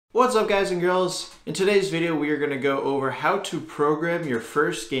What's up guys and girls? In today's video we are going to go over how to program your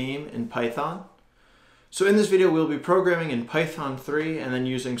first game in Python. So in this video we'll be programming in Python 3 and then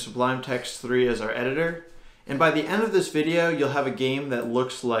using Sublime Text 3 as our editor. And by the end of this video you'll have a game that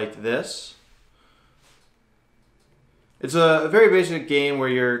looks like this. It's a very basic game where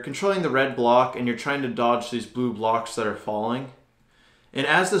you're controlling the red block and you're trying to dodge these blue blocks that are falling. And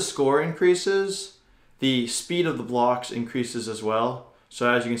as the score increases, the speed of the blocks increases as well. So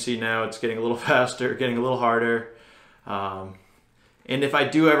as you can see now, it's getting a little faster, getting a little harder. And if I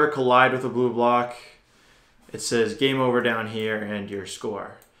do ever collide with a blue block, it says game over down here and your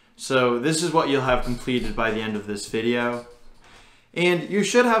score. So this is what you'll have completed by the end of this video. And you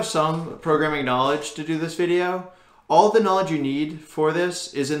should have some programming knowledge to do this video. All the knowledge you need for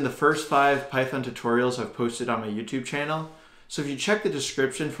this is in the first 5 Python tutorials I've posted on my YouTube channel. So if you check the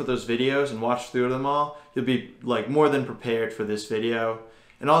description for those videos and watch through them all, you'll be more than prepared for this video.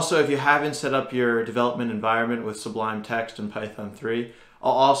 And also if you haven't set up your development environment with Sublime Text and Python 3,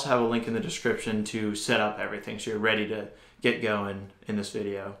 I'll also have a link in the description to set up everything so you're ready to get going in this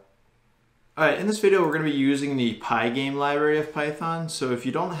video. Alright, in this video we're going to be using the Pygame library of Python. So if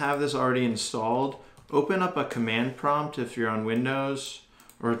you don't have this already installed, open up a command prompt if you're on Windows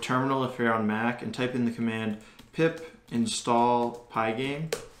or a terminal if you're on Mac and type in the command pip install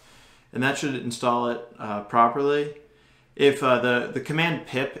Pygame, and that should install it properly. If the command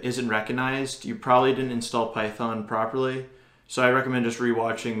pip isn't recognized, you probably didn't install Python properly. So I recommend just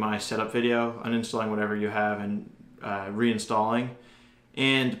rewatching my setup video, uninstalling whatever you have and reinstalling.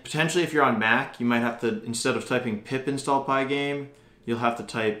 And potentially if you're on Mac, you might have to, instead of typing pip install Pygame, you'll have to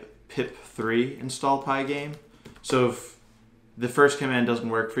type pip3 install Pygame. So if the first command doesn't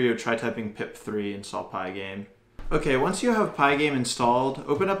work for you, try typing pip3 install Pygame. Okay, once you have Pygame installed,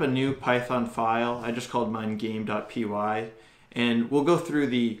 open up a new Python file. I just called mine game.py, and we'll go through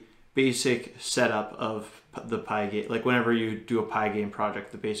the basic setup of the Pygame, like whenever you do a Pygame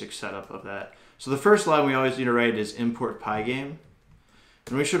project, the basic setup of that. So the first line we always need to write is import Pygame,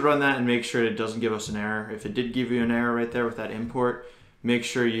 and we should run that and make sure it doesn't give us an error. If it did give you an error right there with that import, make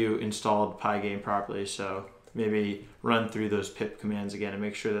sure you installed Pygame properly. So maybe run through those pip commands again and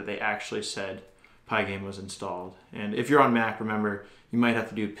make sure that they actually said Pygame was installed. And if you're on Mac, remember, you might have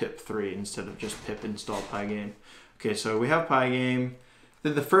to do pip3 instead of just pip install Pygame. Okay, so we have Pygame.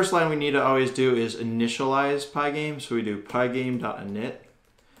 Then the first line we need to always do is initialize Pygame. So we do pygame.init.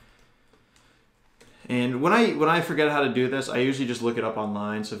 And when I forget how to do this, I usually just look it up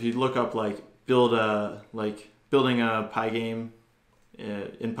online. So if you look up building a Pygame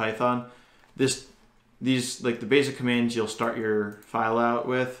in Python, these the basic commands you'll start your file out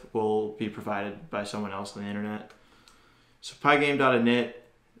with will be provided by someone else on the internet. So pygame.init,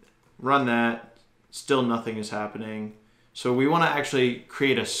 run that, still nothing is happening. So we want to actually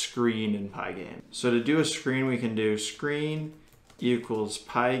create a screen in Pygame. So to do a screen, we can do screen equals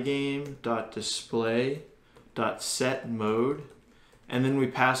pygame.display.setMode, and then we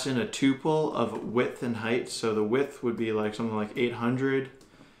pass in a tuple of width and height. So the width would be something like 800.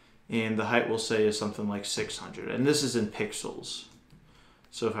 And the height we'll say is something like 600. And this is in pixels.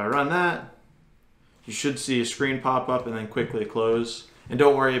 So if I run that, you should see a screen pop up and then quickly close. And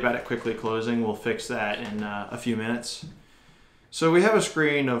don't worry about it quickly closing. We'll fix that in a few minutes. So we have a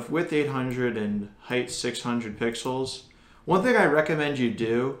screen of width 800 and height 600 pixels. One thing I recommend you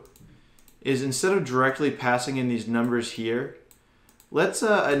do is instead of directly passing in these numbers here, let's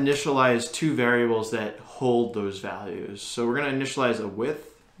initialize 2 variables that hold those values. So we're going to initialize a width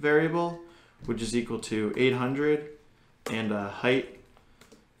variable, which is equal to 800, and a height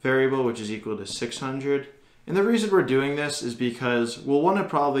variable, which is equal to 600. And the reason we're doing this is because we'll want to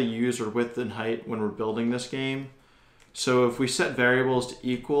probably use our width and height when we're building this game. So if we set variables to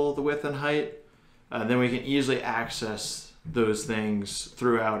equal the width and height, then we can easily access those things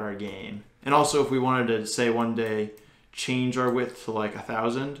throughout our game. And also if we wanted to, say one day, change our width to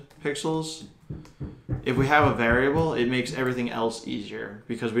 1,000 pixels, if we have a variable, it makes everything else easier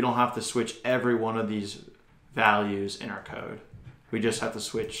because we don't have to switch every one of these values in our code. We just have to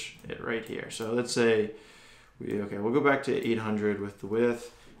switch it right here. So let's say, we'll go back to 800 with the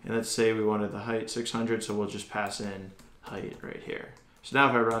width, and let's say we wanted the height 600, so we'll just pass in height right here. So now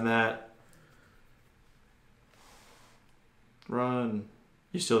if I run that, the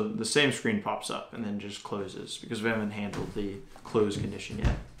same screen pops up and then just closes because we haven't handled the close condition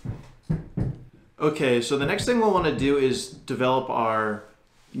yet. Okay, so the next thing we'll want to do is develop our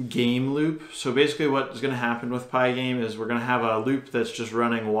game loop. So basically what is going to happen with Pygame is we're going to have a loop that's just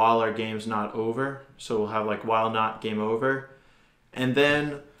running while our game's not over. So we'll have while not game over. And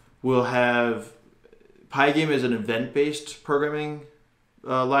then we'll have Pygame is an event-based programming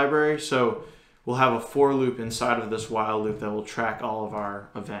library. So we'll have a for loop inside of this while loop that will track all of our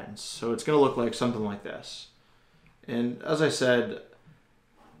events. So it's going to look like something like this. And as I said,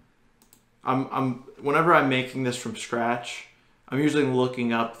 whenever I'm making this from scratch, I'm usually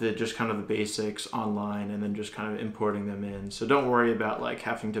looking up just kind of the basics online and then just kind of importing them in. So don't worry about like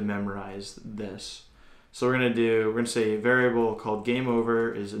having to memorize this. So we're going to say a variable called game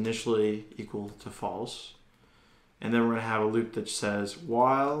over is initially equal to false. And then we're going to have a loop that says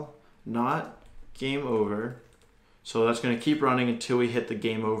while not game over. So that's going to keep running until we hit the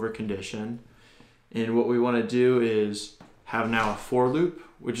game over condition. And what we want to do is have now a for loop,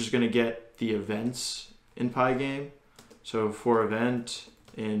 which is going to get the events in Pygame. So for event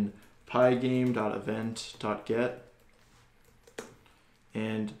in pygame.event.get.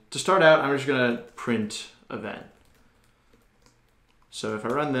 And to start out, I'm just going to print event. So if I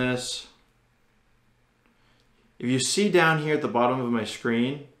run this, if you see down here at the bottom of my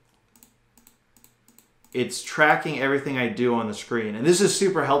screen, it's tracking everything I do on the screen. And this is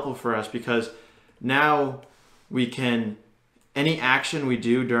super helpful for us because now we can, any action we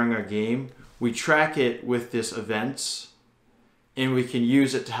do during our game, we track it with this events, and we can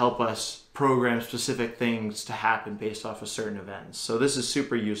use it to help us program specific things to happen based off of certain events. So this is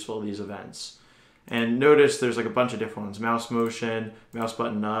super useful, these events. And notice there's like a bunch of different ones. Mouse motion, mouse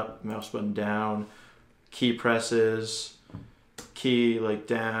button up, mouse button down, key presses, key like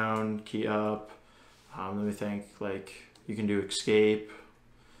down, key up. Let me think, like you can do escape.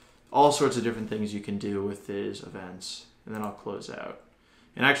 All sorts of different things you can do with these events. And then I'll close out.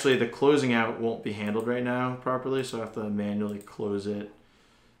 And actually the closing out won't be handled right now properly, so I have to manually close it.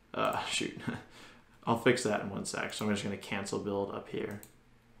 Shoot, I'll fix that in one sec. So I'm just gonna cancel build up here.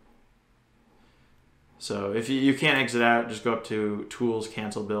 So if you can't exit out, just go up to Tools,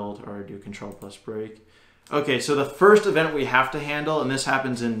 Cancel Build, or do Control plus Break. Okay, so the first event we have to handle, and this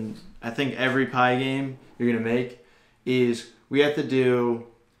happens in, I think, every Pygame you're gonna make, is we have to do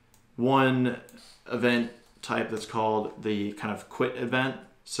one event type that's called the kind of quit event.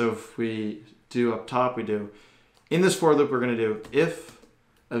 So if we do up top, we do, in this for loop, we're gonna do if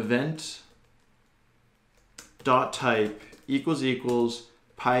event dot type equals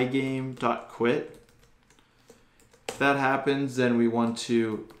pygame dot quit. If that happens, then we want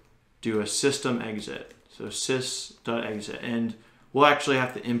to do a system exit. So sys.exit, and we'll actually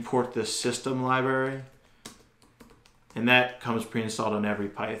have to import this system library, and that comes pre-installed on every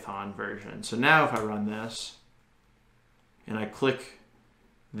Python version. So now if I run this and I click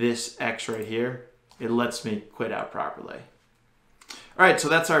this X right here, it lets me quit out properly. All right, so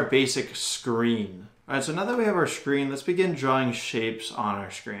that's our basic screen. All right, so now that we have our screen, let's begin drawing shapes on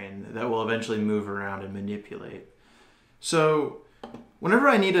our screen that will eventually move around and manipulate. So whenever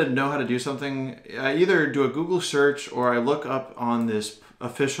I need to know how to do something, I either do a Google search or I look up on this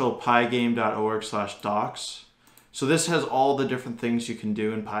official pygame.org/docs. So this has all the different things you can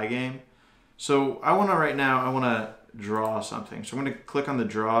do in Pygame. So I want to draw something. So I'm going to click on the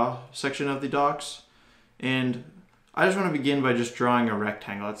draw section of the docs, and I just want to begin by just drawing a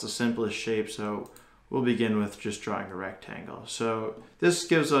rectangle. That's the simplest shape, so we'll begin with just drawing a rectangle. So this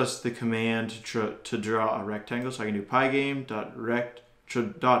gives us the command to draw a rectangle. So I can do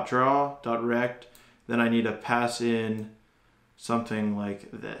pygame.draw.rect. Then I need to pass in something like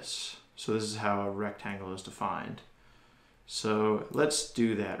this. So this is how a rectangle is defined. So let's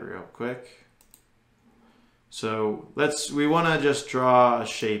do that real quick. So we want to just draw a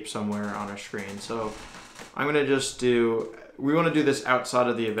shape somewhere on our screen. So I'm going to just we want to do this outside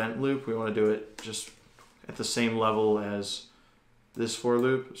of the event loop. We want to do it just at the same level as this for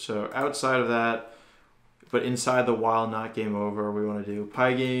loop. So outside of that, but inside the while not game over, we want to do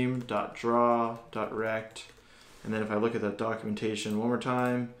pygame.draw.rect. And then if I look at the documentation one more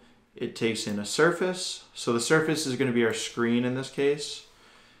time, it takes in a surface. So the surface is going to be our screen in this case.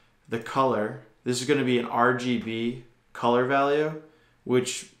 The color, this is going to be an RGB color value,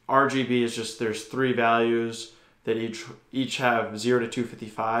 which RGB is just, there's 3 values that each have 0 to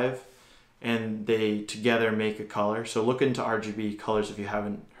 255, and they together make a color. So look into RGB colors if you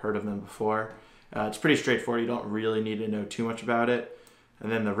haven't heard of them before. It's pretty straightforward. You don't really need to know too much about it.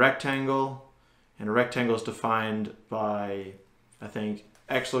 And then the rectangle, and a rectangle is defined by, I think,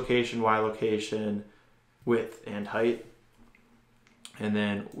 X location, Y location, width, and height, and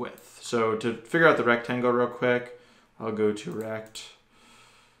then width. So to figure out the rectangle real quick, I'll go to rect,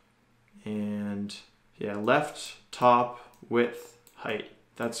 and yeah, left, top, width, height.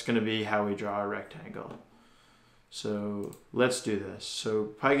 That's going to be how we draw a rectangle. So let's do this. So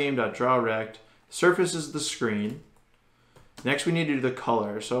pygame.drawRect, surface is the screen. Next we need to do the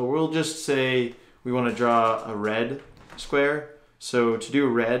color. So we'll just say we want to draw a red square. So to do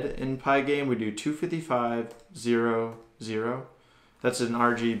red in Pygame, we do 255, 0, 0. That's an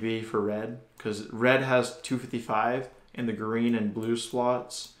RGB for red, because red has 255 and the green and blue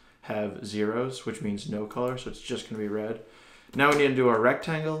slots have zeros, which means no color, so it's just going to be red. Now we need to do our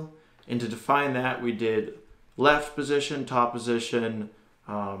rectangle, and to define that we did left position, top position,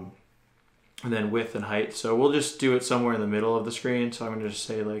 and then width and height. So we'll just do it somewhere in the middle of the screen. So I'm going to just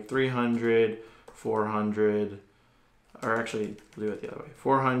say like 300, 400, or actually we'll do it the other way.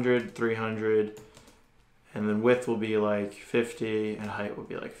 400, 300, and then width will be like 50 and height will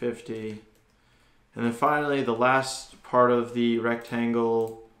be like 50. And then finally the last part of the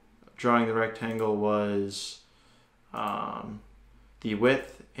rectangle, drawing the rectangle, was the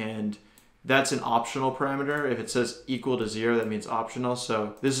width, and that's an optional parameter. If it says equal to 0, that means optional.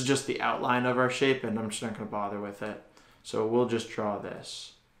 So this is just the outline of our shape, and I'm just not going to bother with it. So we'll just draw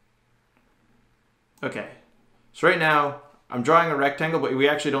this. Okay, so right now I'm drawing a rectangle, but we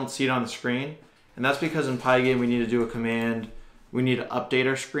actually don't see it on the screen. And that's because in Pygame we need to do a command. We need to update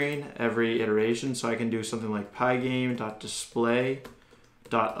our screen every iteration. So I can do something like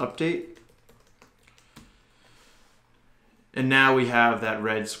pygame.display.update. And now we have that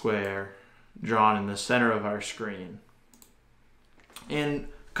red square drawn in the center of our screen. And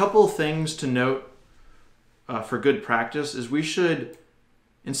a couple things to note for good practice is we should,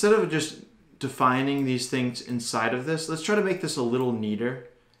 instead of just defining these things inside of this, let's try to make this a little neater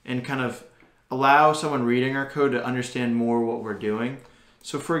and kind of allow someone reading our code to understand more what we're doing.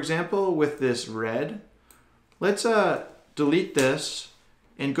 So for example, with this red, let's delete this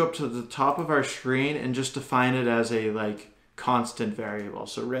and go up to the top of our screen and just define it as a constant variable.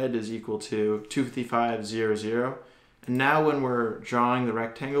 So red is equal to 255, 0, 0. And now when we're drawing the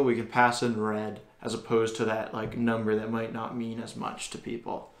rectangle, we can pass in red as opposed to that number that might not mean as much to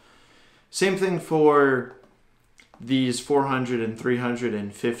people. Same thing for these 400 and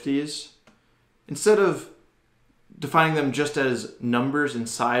 350s. Instead of defining them just as numbers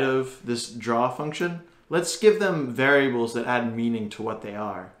inside of this draw function, let's give them variables that add meaning to what they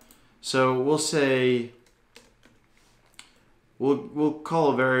are. So we'll say, we'll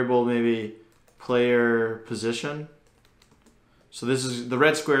call a variable maybe player position. So this is, the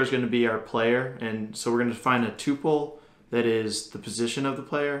red square is going to be our player, and so we're going to define a tuple that is the position of the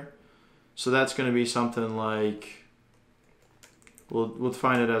player. So that's going to be something like, we'll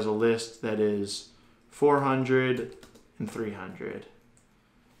define it as a list that is 400 and 300.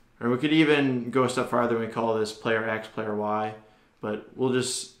 Or we could even go a step farther and we call this player X, player Y, but we'll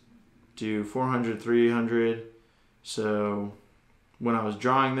just do 400, 300. So when I was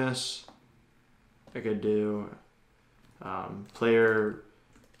drawing this, I could do player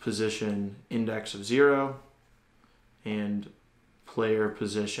position index of 0 and player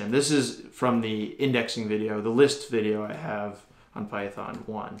position. This is from the indexing video, the list video I have on Python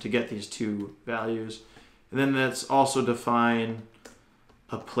 1 to get these two values. And then let's also define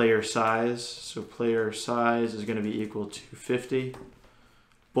a player size. So player size is going to be equal to 50,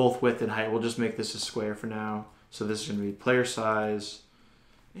 both width and height. We'll just make this a square for now. So this is going to be player size,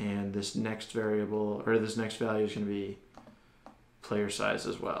 and this next variable, or this next value, is going to be player size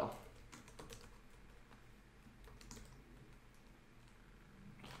as well.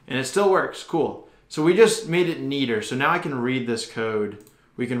 And it still works, cool. So we just made it neater. So now I can read this code.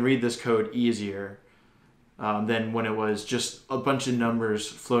 We can read this code easier than when it was just a bunch of numbers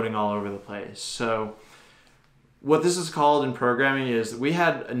floating all over the place. So what this is called in programming is we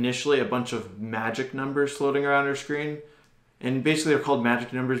had initially a bunch of magic numbers floating around our screen. And basically they're called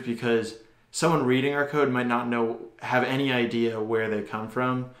magic numbers because someone reading our code might not have any idea where they come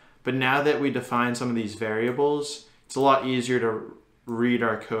from. But now that we define some of these variables, it's a lot easier to read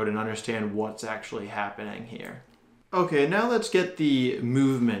our code and understand what's actually happening here. Okay, now let's get the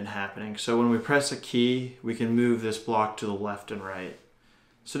movement happening. So when we press a key, we can move this block to the left and right.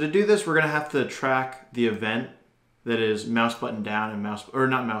 So to do this, we're going to have to track the event that is mouse button down and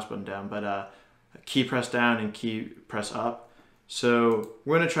not mouse button down, but key press down and key press up. So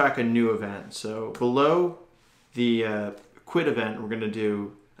we're going to track a new event. So below the quit event, we're going to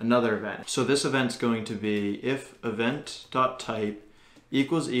do another event. So this event's going to be if event.type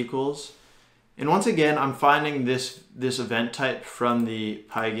equals, and once again, I'm finding this event type from the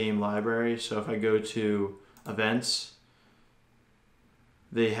Pygame library. So if I go to events,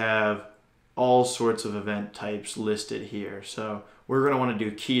 they have all sorts of event types listed here. So we're going to want to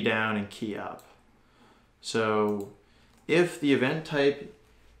do key down and key up. So if the event type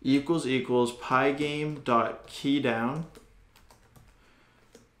equals pygame.keyDown,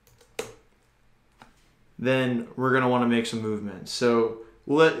 then we're going to want to make some movements. So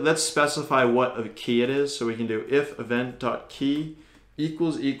let's specify what a key it is. So we can do if event.key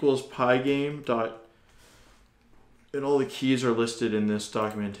equals Pygame dot, and all the keys are listed in this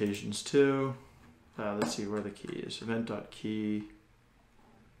documentations too. Let's see where the key is. Event.key,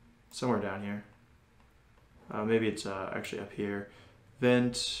 somewhere down here. Maybe it's actually up here.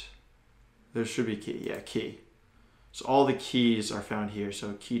 Event, there should be key, yeah, key. So all the keys are found here.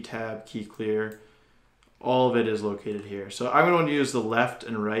 So key tab, key clear, all of it is located here. So I'm going to use the left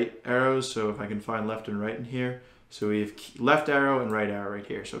and right arrows. So if I can find left and right in here. So we have left arrow and right arrow right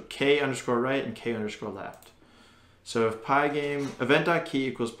here. So K underscore right and K underscore left. So if Pygame, event.key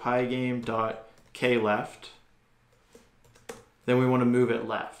equals Pygame dot K left, then we want to move it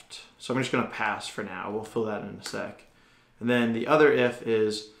left. So I'm just going to pass for now. We'll fill that in a sec. And then the other if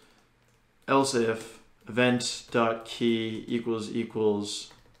is else if event.key equals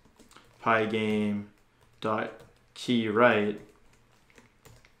Pygame dot key right,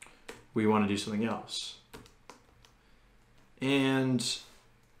 we want to do something else. And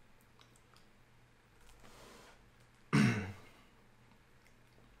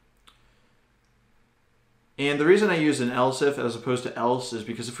the reason I use an else if as opposed to else is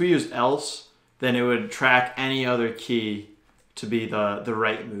because if we use else, then it would track any other key to be the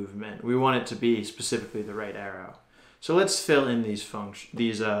right movement. We want it to be specifically the right arrow. So let's fill in these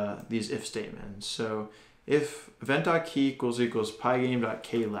if statements. So if event.key equals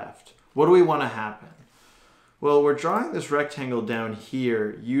Pygame.k left, what do we want to happen? Well, we're drawing this rectangle down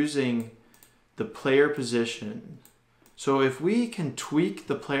here using the player position. So if we can tweak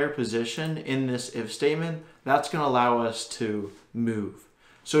the player position in this if statement, that's going to allow us to move.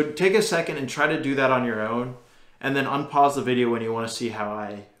 So take a second and try to do that on your own, and then unpause the video when you want to see how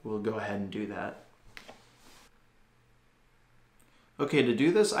I will go ahead and do that. Okay, to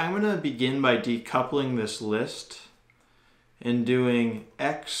do this, I'm going to begin by decoupling this list and doing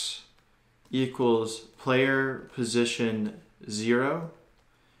x equals player position 0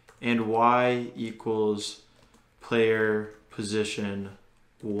 and y equals player position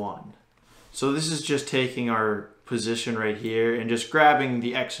 1. So this is just taking our position right here and just grabbing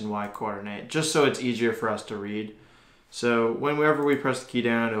the x and y coordinate, just so it's easier for us to read. So whenever we press the key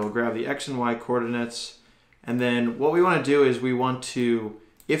down, it will grab the x and y coordinates. And then what we want to do is we want to,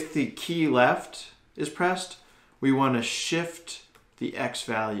 if the key left is pressed, we want to shift the x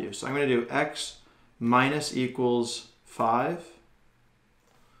value. So I'm going to do x minus equals 5.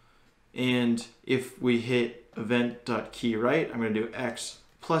 And if we hit event.key right, I'm going to do x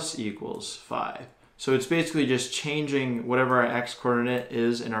plus equals 5. So it's basically just changing whatever our x coordinate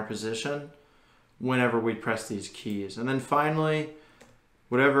is in our position whenever we press these keys. And then finally,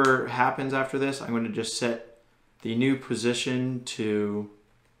 whatever happens after this, I'm going to just set the new position to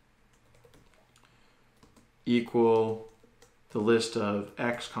equal the list of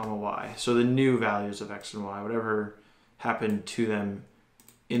x comma y. So the new values of x and y, whatever happened to them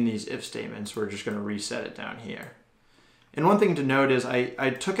in these if statements, we're just going to reset it down here. And one thing to note is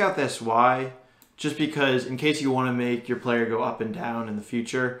I took out this y just because in case you want to make your player go up and down in the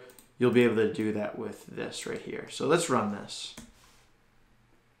future, you'll be able to do that with this right here. So let's run this.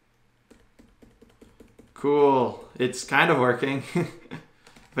 Cool, it's kind of working.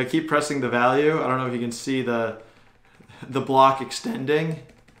 If I keep pressing the value, I don't know if you can see the block extending.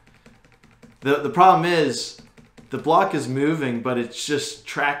 The problem is the block is moving, but it's just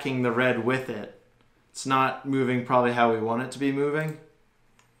tracking the red with it. It's not moving probably how we want it to be moving.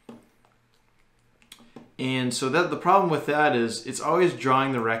 And so the problem with that is it's always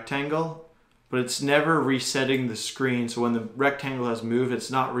drawing the rectangle, but it's never resetting the screen. So when the rectangle has moved, it's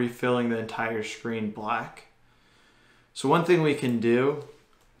not refilling the entire screen black. So one thing we can do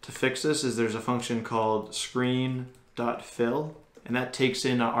to fix this is there's a function called screen.fill, and that takes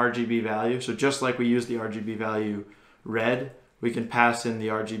in an RGB value. So just like we use the RGB value red, we can pass in the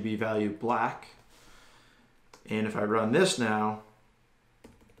RGB value black. And if I run this now,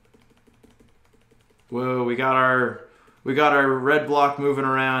 whoa, we got our red block moving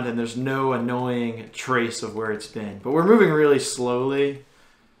around and there's no annoying trace of where it's been. But we're moving really slowly.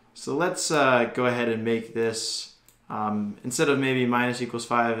 So let's go ahead and make this, instead of maybe minus equals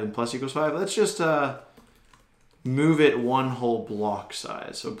 5 and plus equals 5, let's just move it one whole block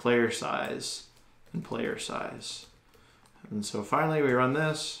size. So player size and player size. And so finally we run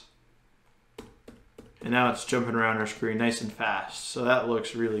this. And now it's jumping around our screen nice and fast. So that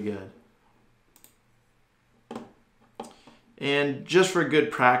looks really good. And just for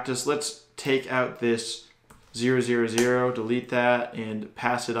good practice, let's take out this 0, 0, 0, delete that, and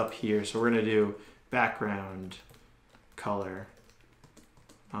pass it up here. So we're going to do background color.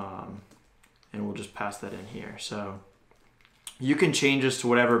 And we'll just pass that in here. So You can change this to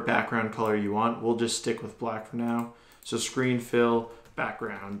whatever background color you want. We'll just stick with black for now. So screen fill,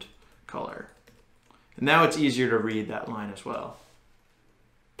 background color. And now it's easier to read that line as well.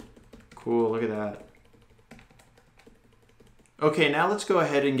 Cool, look at that. Okay, now let's go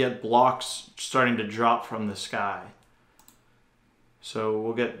ahead and get blocks starting to drop from the sky. So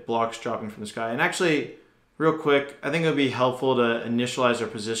we'll get blocks dropping from the sky. And actually, real quick, I think it would be helpful to initialize our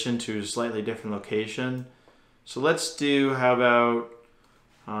position to a slightly different location. So let's do, how about,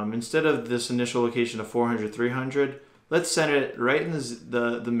 instead of this initial location of 400, 300, let's center it right in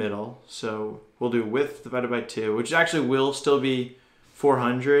the middle. So we'll do width divided by 2, which actually will still be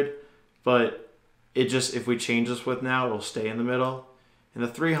 400, but it just, if we change this width now, it'll stay in the middle. And the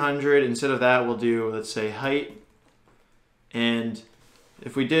 300, instead of that, we'll do, let's say, height. And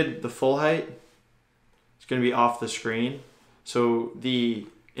if we did the full height, it's going to be off the screen. So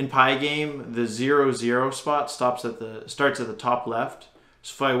in Pygame, the 0, 0 spot starts at the top left.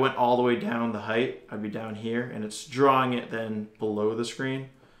 So if I went all the way down the height, I'd be down here, and it's drawing it then below the screen.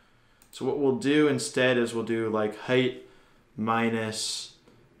 So what we'll do instead is we'll do like height minus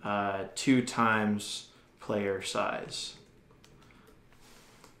 2 times player size.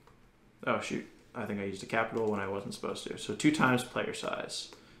 Oh shoot, I think I used a capital when I wasn't supposed to. So 2 times player size.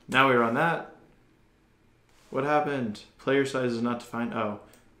 Now we run that. What happened? Player size is not defined. Oh,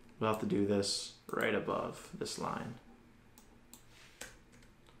 we'll have to do this right above this line.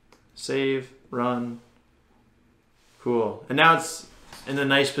 Save, run. Cool. And now it's in a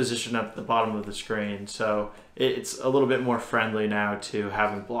nice position at the bottom of the screen. So it's a little bit more friendly now to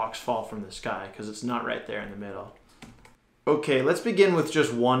having blocks fall from the sky because it's not right there in the middle. Okay, let's begin with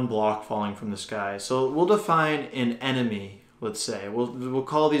just one block falling from the sky. So we'll define an enemy, let's say. We'll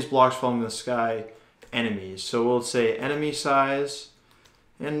call these blocks falling from the sky enemies. So we'll say enemy size.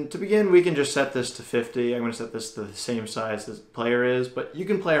 And to begin, we can just set this to 50. I'm going to set this to the same size as the player is, but you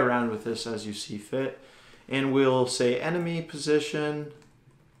can play around with this as you see fit. And we'll say enemy position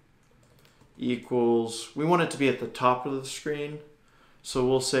equals, we want it to be at the top of the screen. So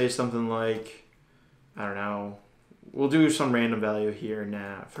we'll say something like, I don't know, we'll do some random value here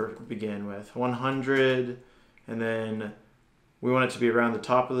now for begin with 100, and then we want it to be around the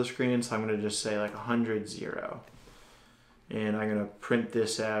top of the screen. So I'm going to just say like 100, 0. And I'm going to print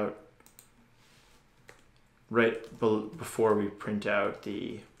this out right before we print out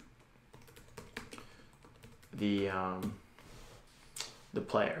the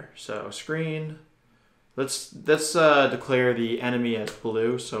player. So screen, let's declare the enemy as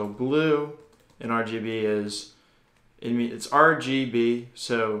blue. So blue in RGB is, it's RGB,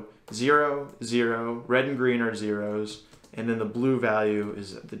 so 0, 0, red and green are zeros, and then the blue value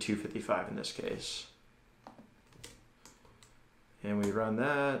is the 255 in this case. And we run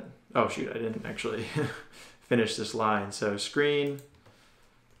that. Oh shoot, I didn't actually finish this line. So screen,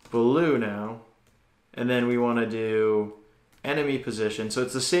 blue now, and then we want to do enemy position. So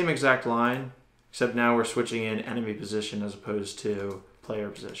it's the same exact line, except now we're switching in enemy position as opposed to player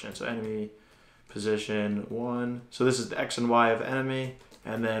position. So enemy position 1. So this is the X and Y of enemy,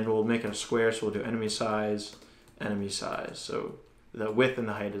 and then we'll make it a square. So we'll do enemy size, enemy size. So the width and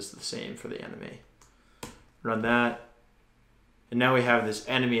the height is the same for the enemy. Run that. And now we have this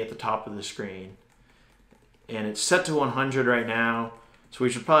enemy at the top of the screen. And it's set to 100 right now. So we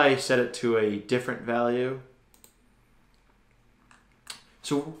should probably set it to a different value.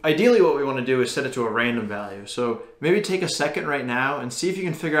 So ideally what we want to do is set it to a random value. So maybe take a second right now and see if you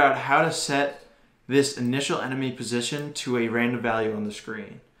can figure out how to set this initial enemy position to a random value on the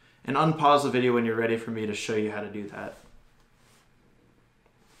screen. And unpause the video when you're ready for me to show you how to do that.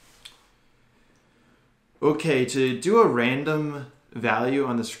 Okay, to do a random value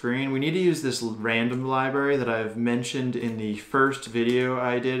on the screen, we need to use this random library that I've mentioned in the first video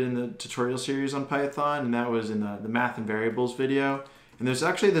I did in the tutorial series on Python, and that was in the math and variables video. And there's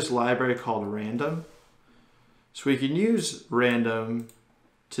actually this library called random. So we can use random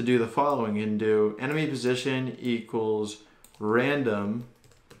to do the following and do enemy position equals random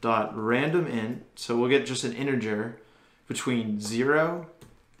dot random int. So we'll get just an integer between 0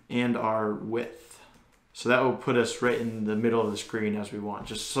 and our width. So that will put us right in the middle of the screen as we want,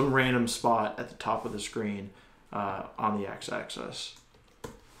 just some random spot at the top of the screen on the x-axis. So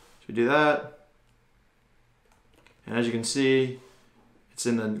we do that, and as you can see, it's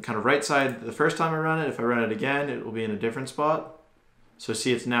in the kind of right side the first time I run it. If I run it again, it will be in a different spot. So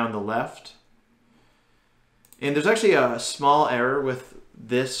see, it's now in the left. And there's actually a small error with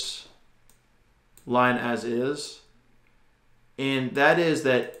this line as is, and that is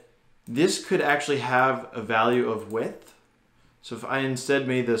that this could actually have a value of width. So if I instead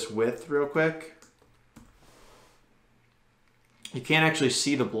made this width real quick, you can't actually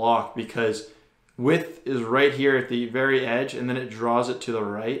see the block because width is right here at the very edge, and then it draws it to the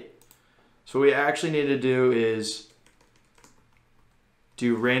right. So what we actually need to do is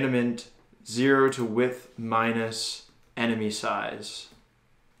do random int 0 to width minus enemy size.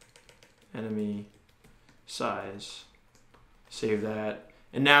 Enemy size. Save that.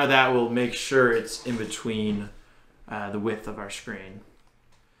 And now that will make sure it's in between the width of our screen.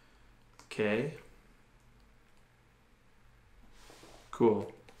 Okay.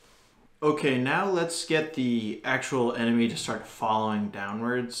 Cool. Okay, now let's get the actual enemy to start following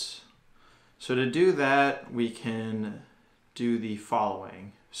downwards. So to do that, we can do the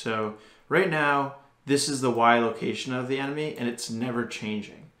following. So right now, this is the Y location of the enemy, and it's never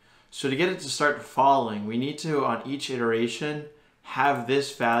changing. So to get it to start falling, we need to, on each iteration, have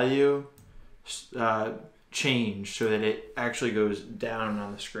this value change so that it actually goes down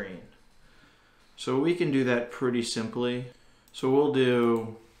on the screen. So we can do that pretty simply. So we'll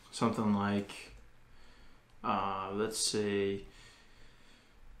do something like, let's say,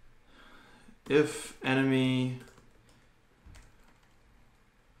 if enemy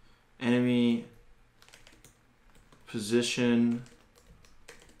position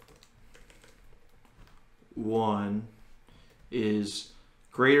 1 is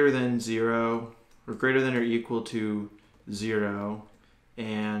greater than 0 or greater than or equal to 0,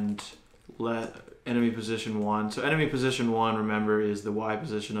 and let enemy position 1. So enemy position 1, remember, is the Y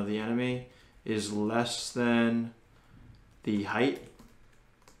position of the enemy, is less than the height.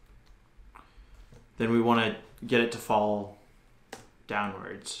 Then we want to get it to fall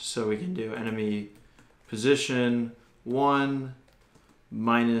downwards. So we can do enemy position 1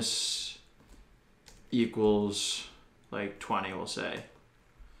 minus equals like 20, we'll say.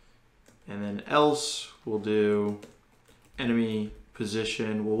 And then else we'll do enemy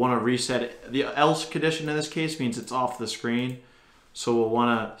position. We'll want to reset it. The else condition in this case means it's off the screen. So we'll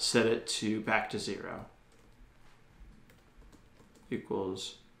want to set it to back to 0.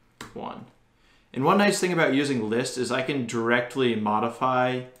 Equals 1. And one nice thing about using list is I can directly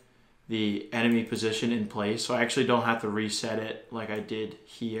modify the enemy position in place. So I actually don't have to reset it like I did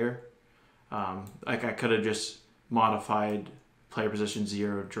here. Like I could have just modified player position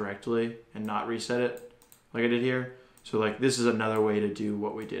 0 directly and not reset it like I did here. So like this is another way to do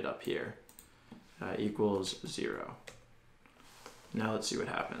what we did up here. Equals 0. Now let's see what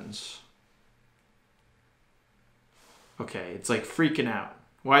happens. Okay, it's like freaking out.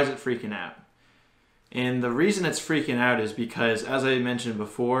 Why is it freaking out? And the reason it's freaking out is because, as I mentioned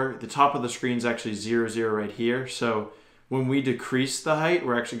before, the top of the screen is actually 0, 0 right here. So when we decrease the height,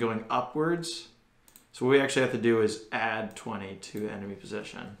 we're actually going upwards. So what we actually have to do is add 20 to enemy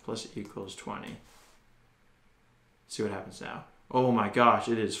position, plus equals 20. Let's see what happens now. Oh my gosh,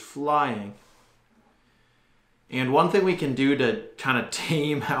 it is flying. And one thing we can do to kind of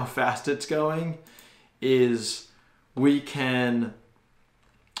tame how fast it's going is we can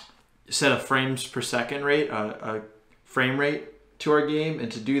set a frames per second rate, a frame rate to our game. And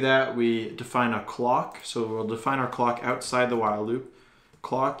to do that, we define a clock. So we'll define our clock outside the while loop.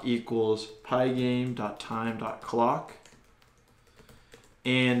 Clock equals pygame.time.clock.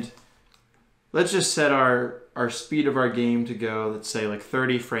 And let's just set our speed of our game to go, let's say like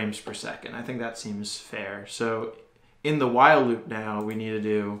 30 frames per second. I think that seems fair. So in the while loop now, we need to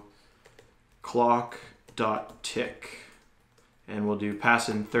do clock.tick. And we'll do pass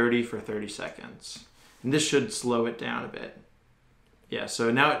in 30 for 30 seconds. And this should slow it down a bit. Yeah, so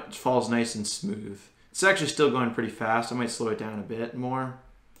now it falls nice and smooth. It's actually still going pretty fast. I might slow it down a bit more.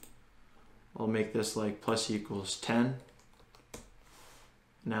 I'll make this like plus equals 10.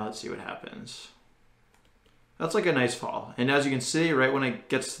 Now let's see what happens. That's like a nice fall. And as you can see, right when it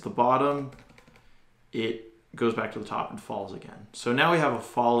gets to the bottom, it goes back to the top and falls again. So now we have a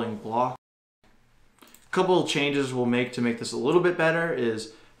falling block. Couple of changes we'll make to make this a little bit better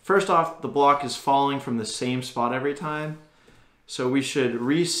is, first off, the block is falling from the same spot every time. So we should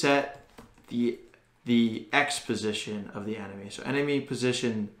reset the X position of the enemy. So enemy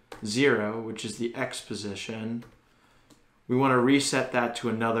position 0, which is the X position, we want to reset that to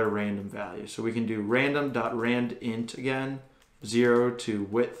another random value. So we can do random.randint again, 0 to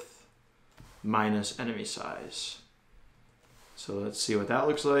width minus enemy size. So let's see what that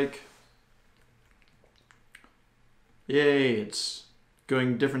looks like. Yay, it's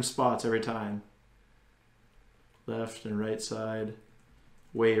going different spots every time. Left and right side,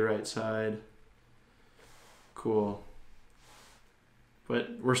 way right side. Cool.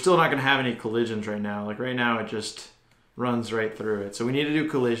 But we're still not going to have any collisions right now. Like right now it just runs right through it. So we need to do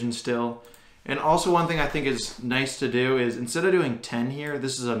collision still. And also one thing I think is nice to do is, instead of doing 10 here,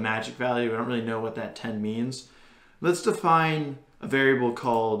 this is a magic value. I don't really know what that 10 means. Let's define a variable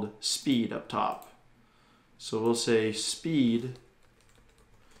called speed up top. So we'll say speed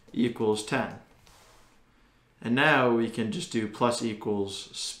equals 10. And now we can just do plus equals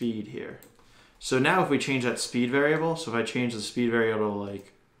speed here. So now if we change that speed variable, so if I change the speed variable to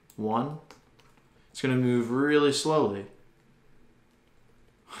like 1, it's going to move really slowly.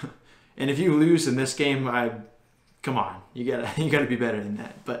 And if you lose in this game, come on, you gotta be better than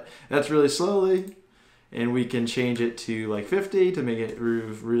that. But that's really slowly, and we can change it to like 50 to make it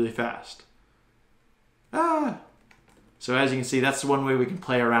move really fast. So as you can see, that's one way we can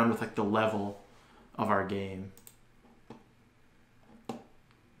play around with like the level of our game.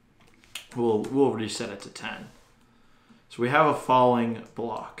 We'll reset it to 10. So we have a falling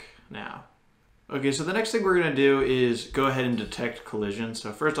block now. Okay, so the next thing we're going to do is go ahead and detect collision.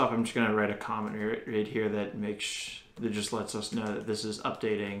 So first off, I'm just going to write a comment right here that just lets us know that this is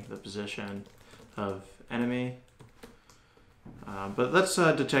updating the position of enemy. But let's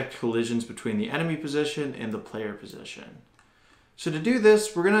detect collisions between the enemy position and the player position. So to do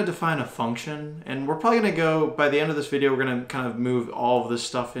this, we're going to define a function, and we're probably going to go, by the end of this video, we're going to kind of move all of this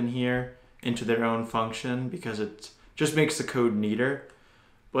stuff in here into their own function because it just makes the code neater.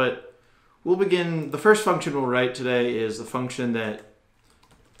 But we'll begin, the first function we'll write today is the function that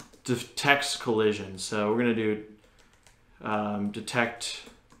detects collision. So we're going to do detect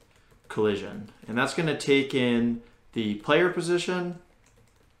collision. And that's going to take in the player position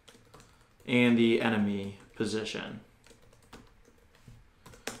and the enemy position.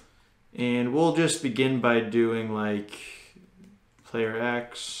 And we'll just begin by doing like player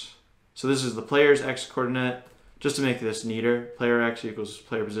X. So this is the player's X coordinate. Just to make this neater, player X equals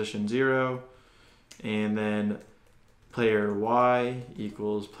player position 0, and then player Y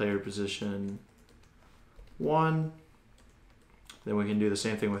equals player position 1. Then we can do the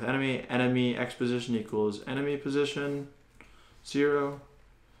same thing with enemy. Enemy X position equals enemy position 0.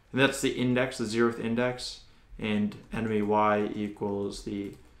 And that's the index, the 0th index. And enemy Y equals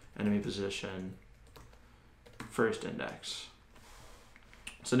the enemy position 1st index.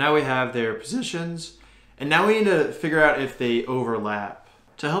 So now we have their positions. And now we need to figure out if they overlap.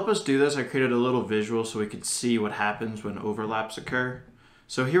 To help us do this, I created a little visual so we could see what happens when overlaps occur.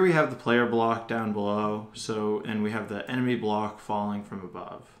 So here we have the player block down below, and we have the enemy block falling from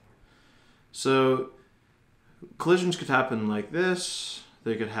above. So collisions could happen like this,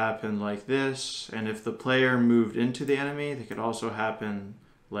 they could happen like this, and if the player moved into the enemy, they could also happen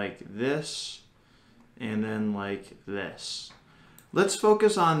like this, and then like this. Let's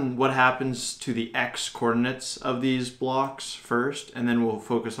focus on what happens to the X coordinates of these blocks first, and then we'll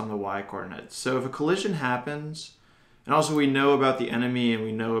focus on the Y coordinates. So if a collision happens, and also we know about the enemy and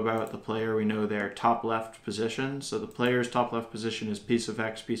we know about the player, we know their top left position. So the player's top left position is piece of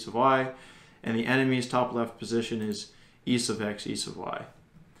X, piece of Y, and the enemy's top left position is east of X, east of Y.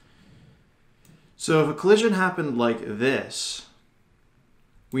 So if a collision happened like this,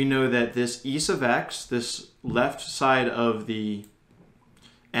 we know that this east of X, this left side of the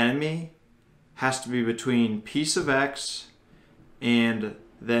enemy, has to be between piece of X, and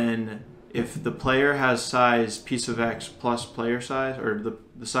then if the player has size piece of X plus player size, or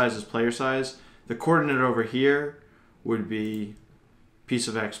the size is player size, the coordinate over here would be piece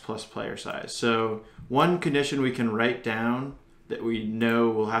of X plus player size. So one condition we can write down that we know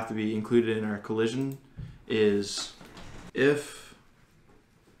will have to be included in our collision is if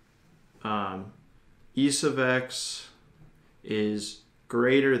e sub X is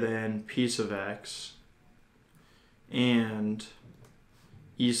greater than p sub X and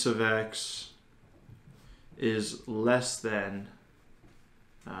e sub X is less than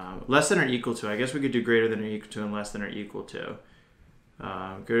or equal to. I guess we could do greater than or equal to and less than or equal to.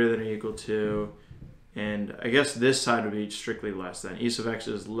 Greater than or equal to, and I guess this side would be strictly less than. E sub X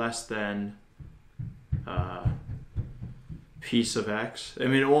is less than p sub X. I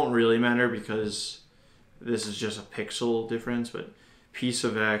mean, it won't really matter because this is just a pixel difference, but p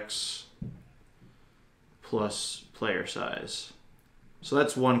sub X plus player size. So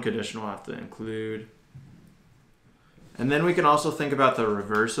that's one condition we'll have to include. And then we can also think about the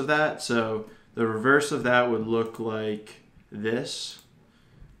reverse of that. So the reverse of that would look like this.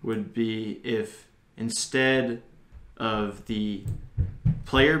 Would be if instead of the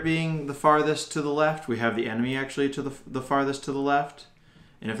player being the farthest to the left, we have the enemy actually to the farthest to the left.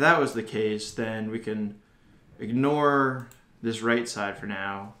 And if that was the case, then we can ignore this right side for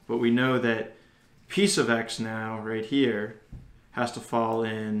now. But we know that p sub X now, right here, has to fall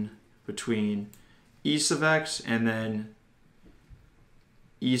in between e sub X and then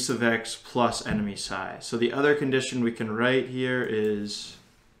e sub X plus enemy size. So the other condition we can write here is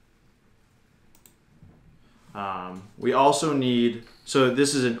We also need, so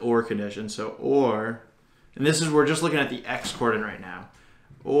this is an or condition, so or, and this is, we're just looking at the x coordinate right now,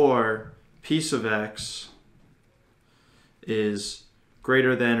 or p sub x is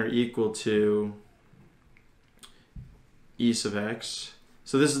greater than or equal to e sub x.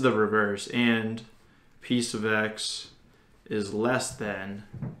 So this is the reverse, and p sub x is less than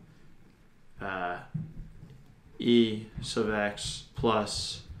e sub x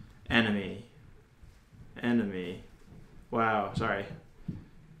plus enemy, wow, sorry,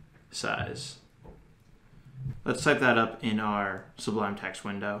 size. Let's type that up in our Sublime Text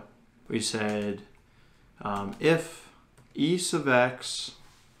window. We said if e sub x,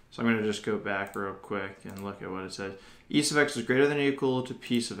 so I'm going to just go back real quick and look at what it says. E sub x is greater than or equal to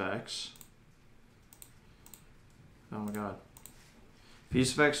p sub x. Oh my god. P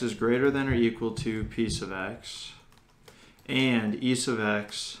sub x is greater than or equal to p sub x, and e sub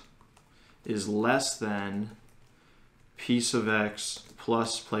x is less than p sub x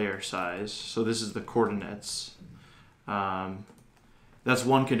plus player size. So this is the coordinates. That's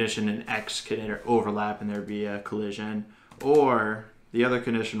one condition, an x can overlap and there be a collision. Or the other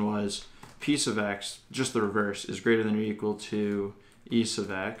condition was p sub x, just the reverse, is greater than or equal to e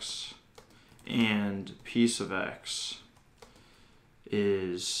sub x, and p sub x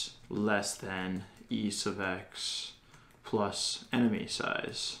is less than e sub x plus enemy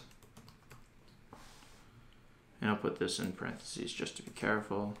size. And I'll put this in parentheses just to be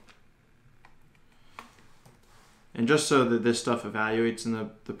careful. And just so that this stuff evaluates in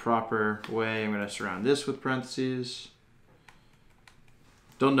the proper way, I'm going to surround this with parentheses.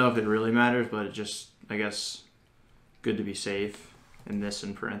 Don't know if it really matters, but it just, I guess, good to be safe. And this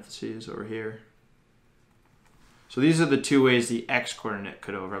in parentheses over here. So these are the two ways the x coordinate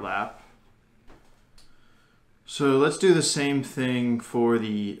could overlap. So let's do the same thing for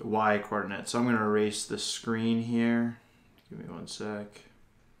the y coordinate. So I'm going to erase the screen here. Give me one sec.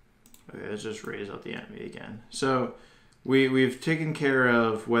 Okay, let's just raise out the enemy again. So we've taken care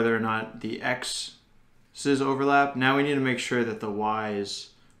of whether or not the x's overlap. Now we need to make sure that the y's,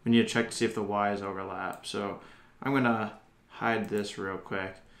 we need to check to see if the y's overlap. So I'm going to hide this real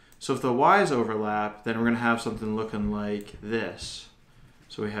quick. So if the y's overlap, then we're going to have something looking like this.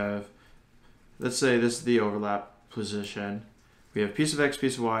 So we have, let's say this is the overlap position. We have p sub x, p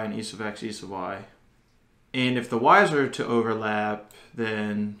sub y, and e sub x, e sub y. And if the y's are to overlap,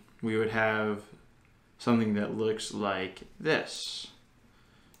 then we would have something that looks like this.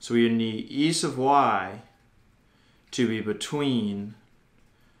 So we need e sub y to be between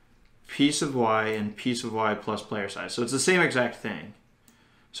p sub y and p sub y plus player size. So it's the same exact thing.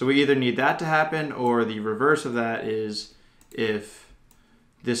 So we either need that to happen, or the reverse of that is if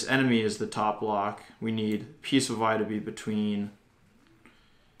this enemy is the top block, we need p sub y to be between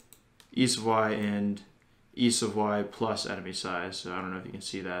e sub y and e sub y plus enemy size. So I don't know if you can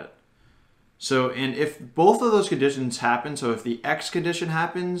see that. So, and if both of those conditions happen, so if the x condition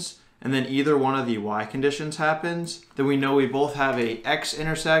happens and then either one of the y conditions happens, then we know we both have a x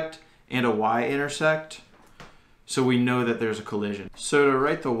intersect and a y intersect. So we know that there's a collision. So to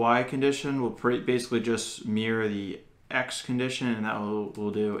write the y condition, we'll basically just mirror the x condition, and that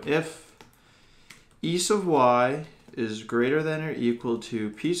will do if e sub y is greater than or equal to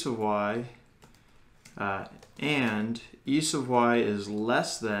p sub y, and e sub y is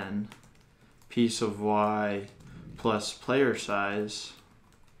less than p sub y plus player size,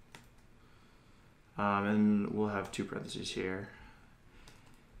 and we'll have two parentheses here,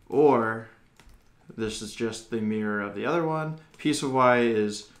 or this is just the mirror of the other one, p sub y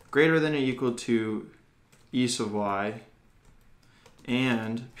is greater than or equal to e sub y,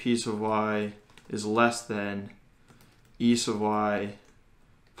 and p sub y is less than e sub y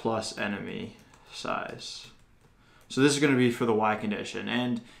plus enemy size. So this is going to be for the y condition.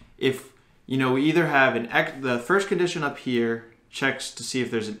 And if, you know, we either have an x, the first condition up here checks to see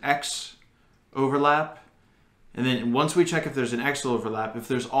if there's an x overlap, and then once we check if there's an x overlap, if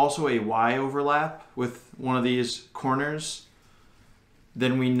there's also a y overlap with one of these corners,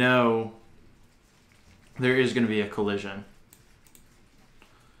 then we know there is going to be a collision.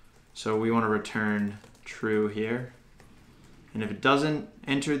 So we want to return true here. And if it doesn't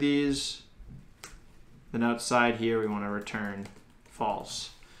enter these, then outside here we want to return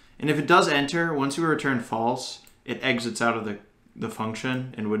false. And if it does enter, once we return false, it exits out of the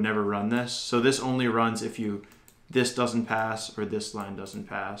function and would never run this. So this only runs if this doesn't pass or this line doesn't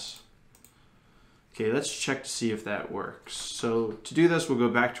pass. Okay, let's check to see if that works. So to do this, we'll go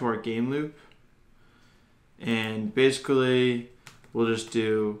back to our game loop. And basically, we'll just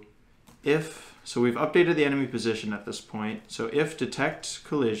do if, so we've updated the enemy position at this point. So if detect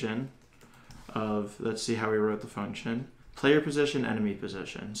collision of, let's see how we wrote the function, player position, enemy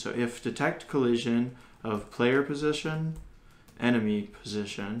position. So if detect collision of player position, enemy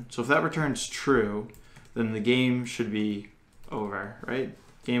position, so if that returns true, then the game should be over, right?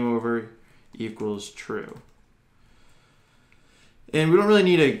 Game over equals true. And we don't really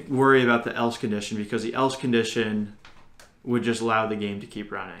need to worry about the else condition because the else condition would just allow the game to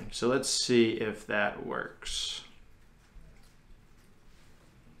keep running. So let's see if that works.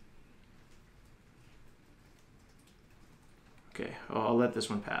 Okay, I'll let this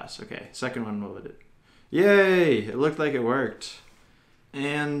one pass. Okay, second one will let it. Yay! It looked like it worked.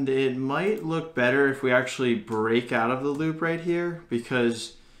 And it might look better if we actually break out of the loop right here,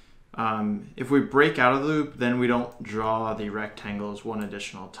 because if we break out of the loop, then we don't draw the rectangles one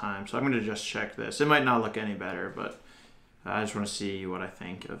additional time. So I'm going to just check this. It might not look any better, but I just want to see what I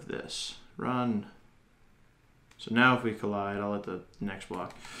think of this. Run. So now if we collide, I'll let the next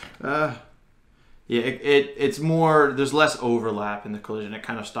block. Yeah, it's more, there's less overlap in the collision. It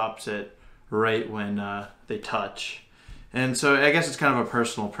kind of stops it right when they touch. And so I guess it's kind of a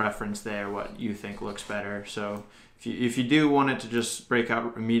personal preference there, what you think looks better. So if you do want it to just break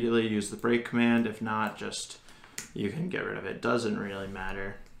out immediately, use the break command. If not, just you can get rid of it. Doesn't really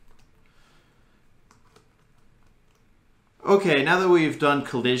matter. Okay, now that we've done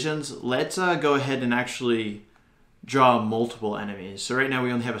collisions, let's go ahead and actually draw multiple enemies. So right now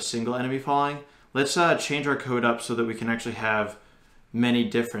we only have a single enemy falling. Let's change our code up so that we can actually have many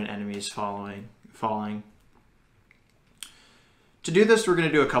different enemies falling. To do this, we're going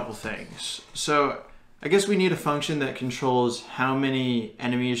to do a couple things. So I guess we need a function that controls how many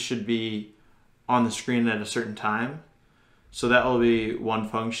enemies should be on the screen at a certain time. So that will be one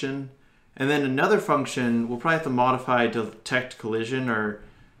function. And then another function we'll probably have to modify to detect collision or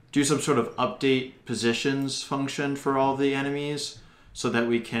do some sort of update positions function for all the enemies so that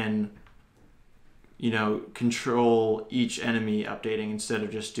we can, control each enemy updating instead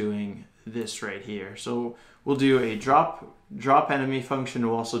of just doing this right here. So we'll do a drop enemy function.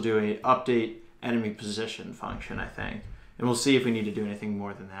 We'll also do a update enemy position function, I think. And we'll see if we need to do anything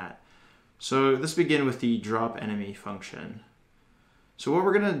more than that. So let's begin with the drop enemy function. So what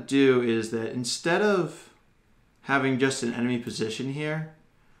we're going to do is that instead of having just an enemy position here,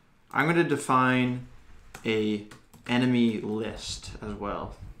 I'm going to define a enemy list as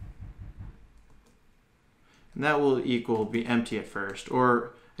well. And that will be empty at first.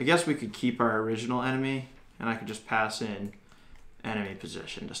 Or I guess we could keep our original enemy and I could just pass in enemy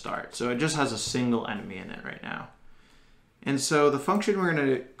position to start. So it just has a single enemy in it right now. And so the function we're going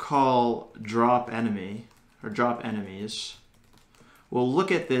to call drop enemy or drop enemies will look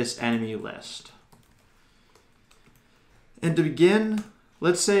at this enemy list. And to begin,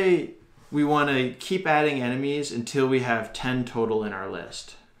 let's say we want to keep adding enemies until we have 10 total in our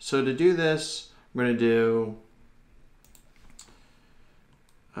list. So to do this, we're going to do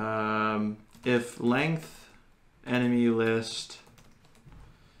if length enemy list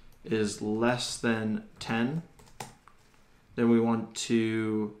is less than 10, then we want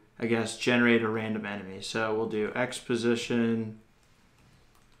to, I guess, generate a random enemy. So we'll do x position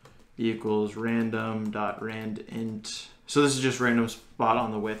equals random.randint. So this is just random spot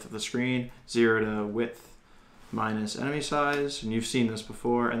on the width of the screen, 0 to width minus enemy size, and you've seen this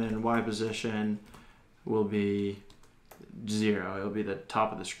before. And then y position will be 0. It'll be the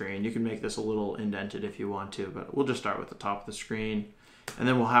top of the screen. You can make this a little indented if you want to, but we'll just start with the top of the screen. And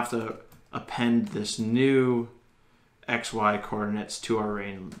then we'll have to append this new XY coordinates to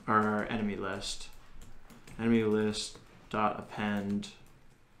our enemy list. Enemy list dot append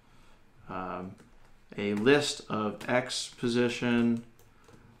a list of X position,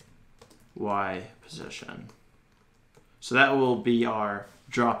 Y position. So that will be our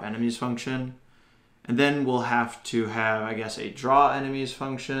drop enemies function. And then we'll have to have, I guess, a draw enemies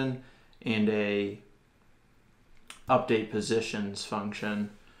function and a update positions function.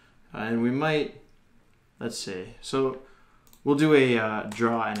 And we might, let's see. So we'll do a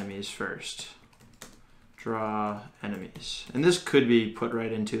draw enemies first. Draw enemies. And this could be put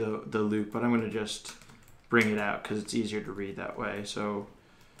right into the loop, but I'm going to just bring it out because it's easier to read that way. So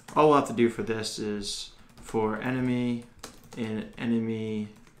all we'll have to do for this is for enemy in enemy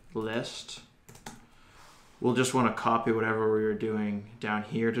list, we'll just want to copy whatever we were doing down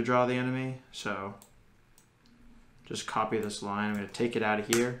here to draw the enemy. So just copy this line. I'm going to take it out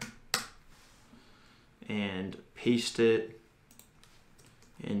of here and paste it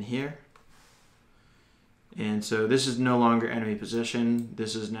in here. And so this is no longer enemy position.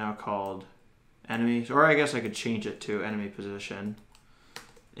 This is now called enemy. Or I guess I could change it to enemy position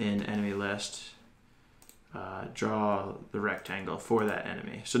in enemy list. draw the rectangle for that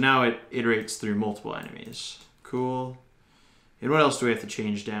enemy. So now it iterates through multiple enemies. Cool. And what else do we have to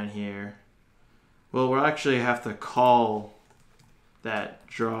change down here? Well, we'll actually have to call that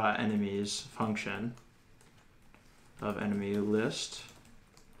draw enemies function of enemy list.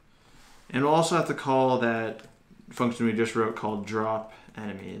 And we'll also have to call that function we just wrote called drop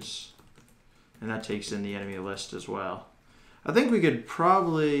enemies. And that takes in the enemy list as well. I think we could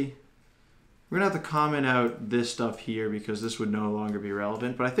probably... We're going to have to comment out this stuff here because this would no longer be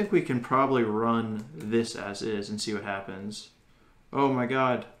relevant, but I think we can probably run this as is and see what happens. Oh my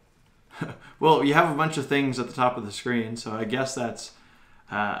god. Well, you have a bunch of things at the top of the screen, so I guess that's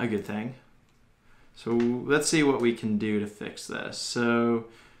a good thing. So let's see what we can do to fix this. So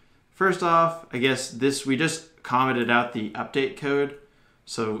first off, I guess we just commented out the update code,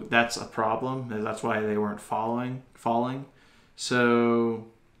 so that's a problem. That's why they weren't falling. So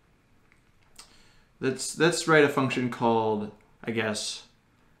let's write a function called, I guess,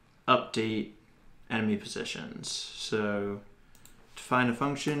 update enemy positions. So define a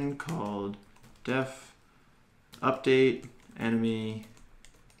function called def update enemy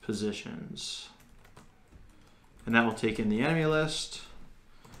positions. And that will take in the enemy list.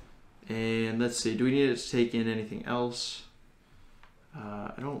 And let's see, do we need it to take in anything else?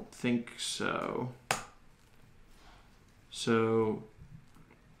 I don't think so. So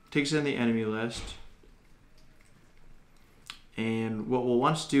takes in the enemy list. And what we'll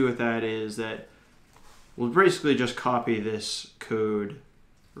want to do with that is that we'll basically just copy this code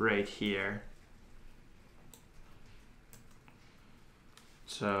right here.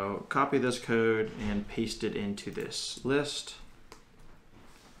 So copy this code and paste it into this list.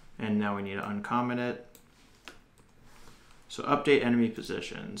 And now we need to uncomment it. So update enemy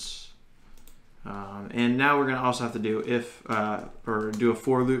positions. And now we're going to also have to do if, or do a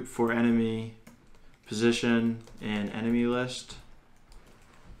for loop for enemy position and enemy list.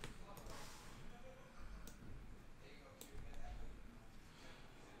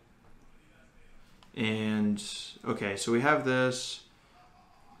 And okay, so we have this.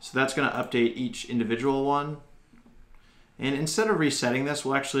 So that's going to update each individual one. And instead of resetting this,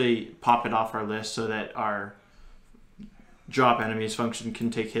 we'll actually pop it off our list so that our drop enemies function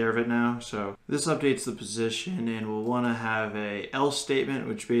can take care of it now. So this updates the position, and we'll want to have a else statement,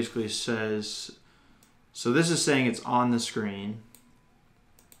 which basically says, so this is saying it's on the screen.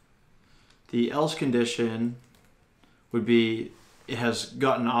 The else condition would be it has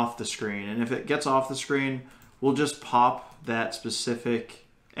gotten off the screen. And if it gets off the screen, we'll just pop that specific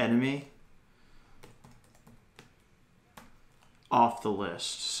enemy off the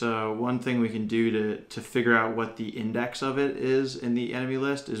list. So one thing we can do to figure out what the index of it is in the enemy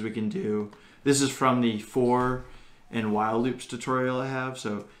list is we can do, this is from the for and while loops tutorial I have.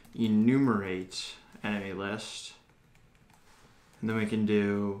 So enumerate enemy list. And then we can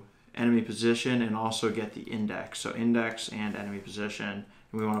do enemy position and also get the index. So index and enemy position.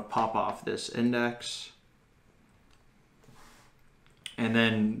 And we want to pop off this index. And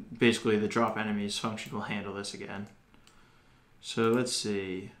then basically the drop enemies function will handle this again. So let's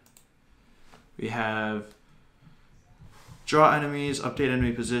see. We have draw enemies, update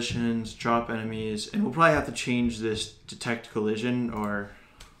enemy positions, drop enemies, and we'll probably have to change this detect collision, or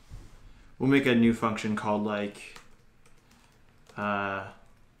we'll make a new function called like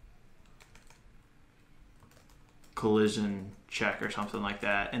collision check or something like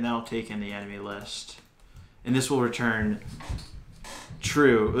that, and that'll take in the enemy list. And this will return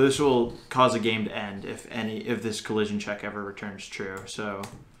true. This will cause a game to end if this collision check ever returns true. So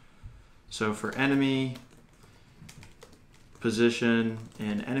for enemy position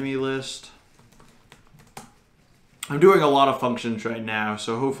and enemy list, I'm doing a lot of functions right now,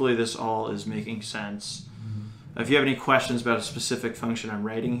 so hopefully this all is making sense. If you have any questions about a specific function I'm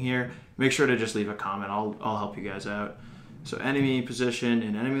writing here, make sure to just leave a comment. I'll help you guys out. So enemy position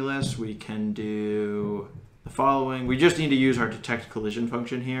and enemy list, we can do the following. We just need to use our detect collision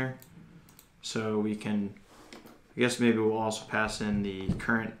function here. So we can, I guess maybe we'll also pass in the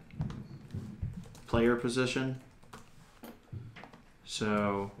current player position.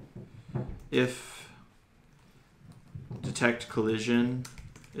 So if detect collision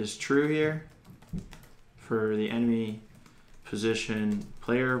is true here for the enemy position,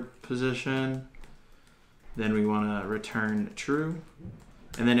 player position, then we want to return true.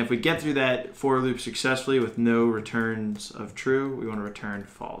 And then if we get through that for loop successfully with no returns of true, we want to return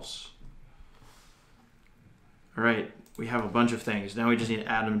false. All right, we have a bunch of things. Now we just need to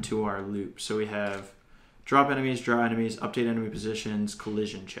add them to our loop. So we have drop enemies, draw enemies, update enemy positions,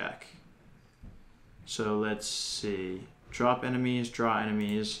 collision check. So let's see, drop enemies, draw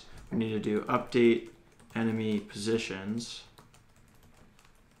enemies. We need to do update enemy positions.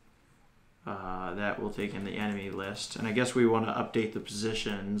 That will take in the enemy list. And I guess we want to update the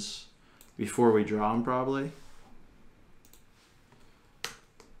positions before we draw them probably.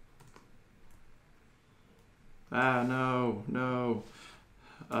 Ah, no.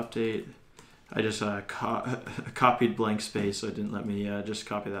 Update. I just copied blank space, so it didn't let me just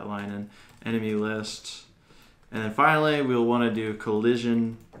copy that line in. Enemy list. And then finally, we'll want to do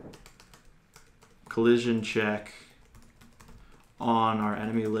collision check on our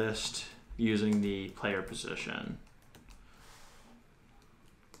enemy list using the player position.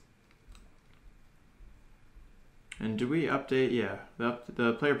 And do we update? Yeah,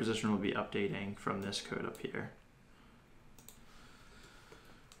 the player position will be updating from this code up here.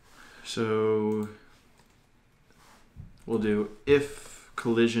 So we'll do if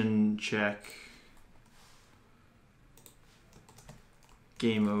collision check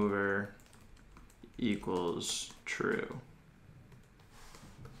game over equals true.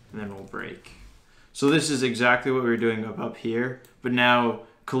 And then we'll break. So this is exactly what we were doing up here, but now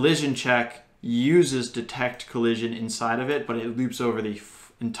collision check uses detect collision inside of it, but it loops over the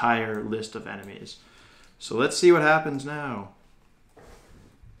entire list of enemies. So let's see what happens now.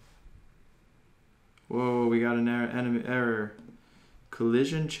 Whoa, we got an error.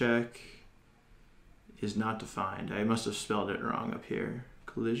 Collision check is not defined. I must have spelled it wrong up here.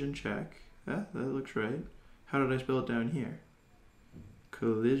 Collision check. Yeah, that looks right. How did I spell it down here?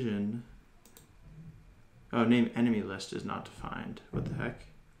 Collision. Oh, name enemy list is not defined. What the heck?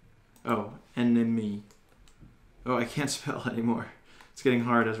 Oh, enemy. Oh, I can't spell anymore. It's getting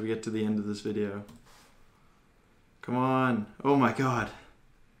hard as we get to the end of this video. Come on. Oh my god.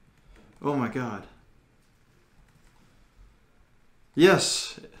 Oh my god.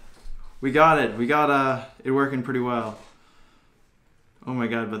 Yes, we got it. We got it working pretty well. Oh my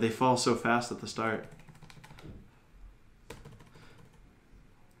god, but they fall so fast at the start.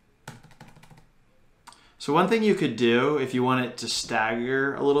 So one thing you could do if you want it to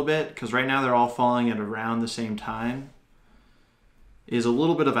stagger a little bit, because right now they're all falling at around the same time, is a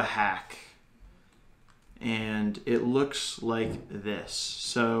little bit of a hack. And it looks like this.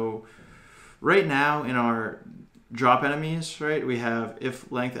 So right now in our drop enemies, right, we have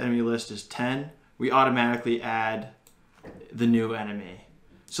if length enemy list is 10, we automatically add the new enemy.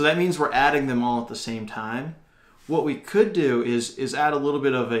 So that means we're adding them all at the same time. What we could do is add a little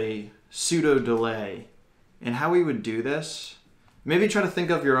bit of a pseudo delay. And how we would do this, maybe try to think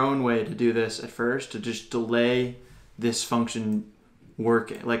of your own way to do this at first, to just delay this function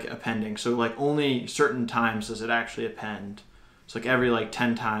working, like appending. So like only certain times does it actually append. It's like every like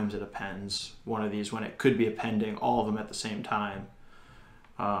 10 times it appends one of these when it could be appending all of them at the same time.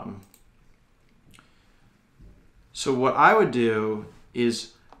 So what I would do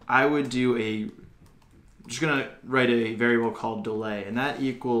is I would do I'm just gonna write a variable called delay, and that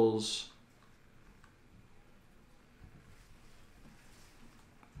equals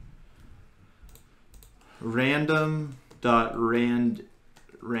random.random.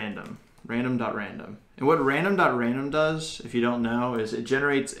 And what random.random does, if you don't know, is it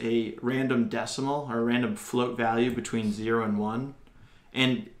generates a random decimal or a random float value between 0 and 1.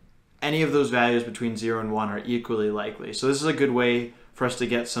 And any of those values between 0 and 1 are equally likely. So this is a good way for us to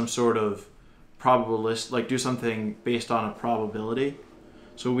get some sort of probabilist, like do something based on a probability.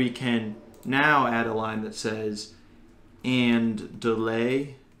 So we can now add a line that says, and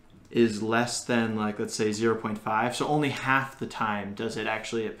delay is less than, like, let's say 0.5. So only half the time does it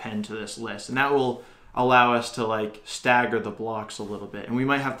actually append to this list. And that will allow us to like stagger the blocks a little bit. And we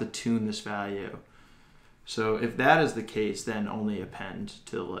might have to tune this value. So if that is the case, then only append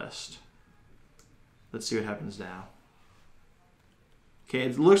to the list. Let's see what happens now. Okay,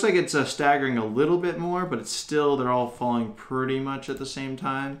 it looks like it's staggering a little bit more, but it's still, they're all falling pretty much at the same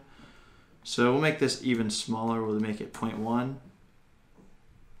time. So we'll make this even smaller. We'll make it 0.1.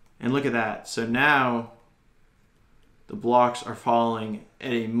 And look at that. So now the blocks are falling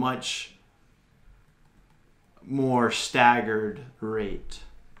at a much more staggered rate.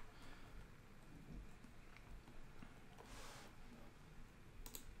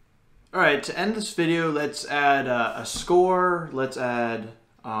 All right, to end this video, let's add a score. Let's add,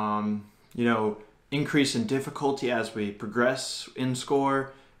 increase in difficulty as we progress in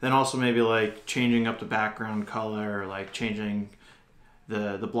score. Then also maybe like changing up the background color, or like changing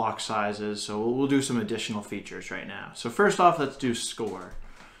the block sizes. So we'll do some additional features right now. So first off, let's do score.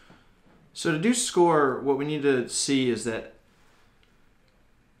 So to do score, what we need to see is that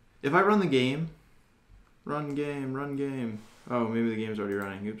if I run the game, run game. Oh, maybe the game's already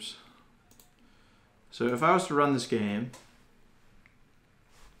running, oops. So if I was to run this game,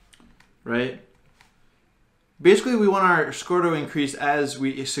 right, basically we want our score to increase as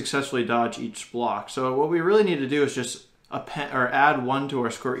we successfully dodge each block. So what we really need to do is just add 1 to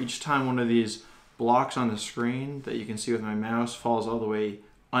our score each time one of these blocks on the screen that you can see with my mouse falls all the way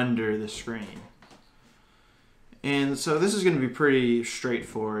under the screen. And so this is going to be pretty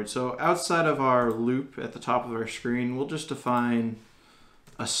straightforward. So outside of our loop at the top of our screen, we'll just define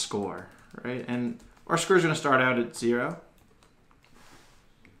a score, right? And our score is going to start out at 0.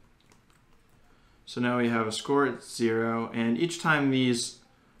 So now we have a score at 0, and each time these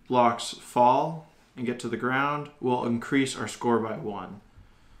blocks fall and get to the ground, we'll increase our score by 1.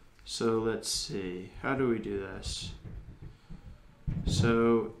 So let's see, how do we do this?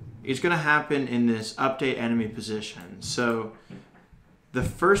 So it's going to happen in this update enemy position. So the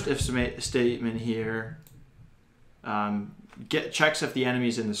first if statement here checks if the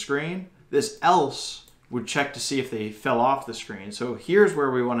enemy's in the screen. This else would check to see if they fell off the screen. So here's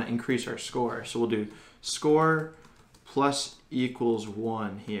where we want to increase our score. So we'll do score plus equals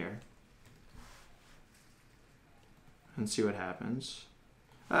 1 here. And see what happens.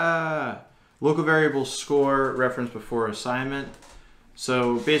 Local variable score reference before assignment.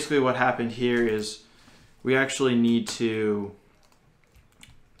 So basically what happened here is we actually need to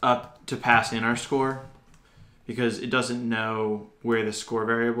pass in our score because it doesn't know where the score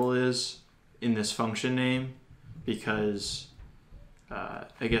variable is in this function name because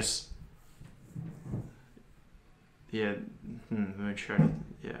I guess, yeah, let me try to,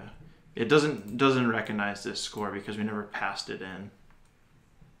 yeah. It doesn't recognize this score because we never passed it in.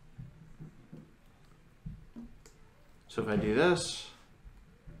 So if I do this,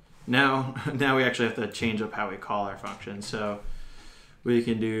 now we actually have to change up how we call our function. So we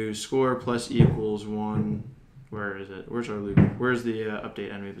can do score plus equals 1. Where is it? Where's our loop? Where's the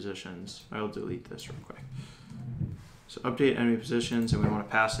update enemy positions? I'll delete this real quick. So update enemy positions, and we want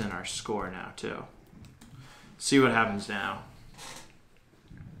to pass in our score now too. See what happens now.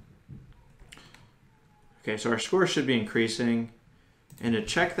 Okay, so our score should be increasing. And to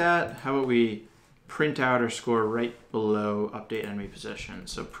check that, how about we print out our score right below update enemy position.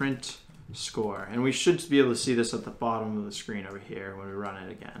 So print score. And we should be able to see this at the bottom of the screen over here when we run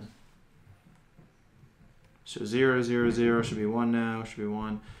it again. So 0, 0, 0 should be 1 now, should be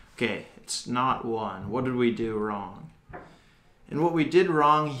 1. Okay, it's not 1. What did we do wrong? And what we did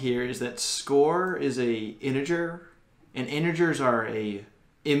wrong here is that score is a integer, and integers are a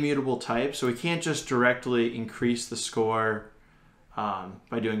immutable type, so we can't just directly increase the score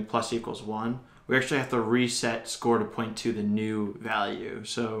by doing plus equals 1. We actually have to reset score to point to the new value.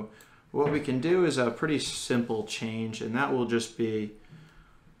 So what we can do is a pretty simple change, and that will just be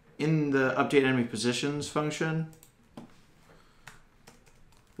in the update enemy positions function,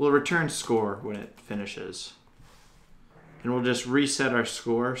 we'll return score when it finishes. And we'll just reset our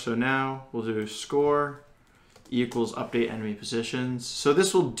score. So now we'll do score equals update enemy positions. So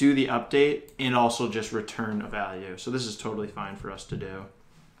this will do the update and also just return a value. So this is totally fine for us to do.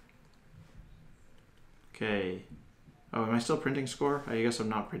 Okay. Oh, am I still printing score? I guess I'm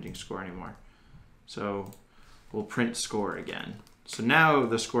not printing score anymore. So we'll print score again. So now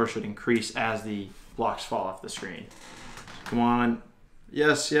the score should increase as the blocks fall off the screen. Come on.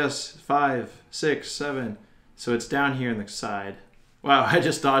 Yes, yes. 5, 6, 7. So it's down here on the side. Wow, I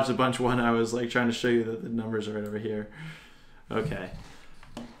just dodged a bunch when I was like trying to show you that the numbers are right over here. Okay.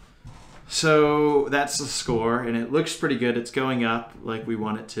 So that's the score, and it looks pretty good. It's going up like we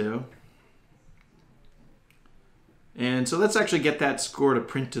want it to. And so let's actually get that score to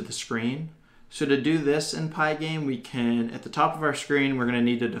print to the screen. So to do this in Pygame, we can, at the top of our screen, we're going to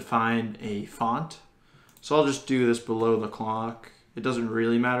need to define a font. So I'll just do this below the clock. It doesn't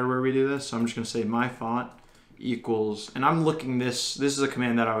really matter where we do this, so I'm just going to say my font equals, and I'm looking this is a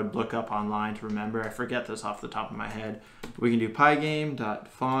command that I would look up online to remember. I forget this off the top of my head. We can do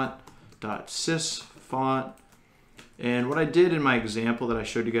pygame.font.sys font. And what I did in my example that I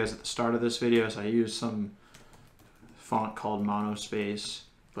showed you guys at the start of this video is I used some font called monospace,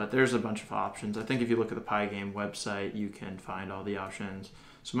 but there's a bunch of options. I think if you look at the Pygame website, you can find all the options.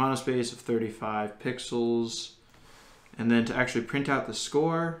 So monospace of 35 pixels. And then to actually print out the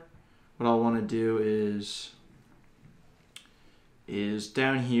score, what I'll want to do is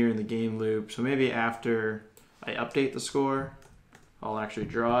down here in the game loop. So maybe after I update the score, I'll actually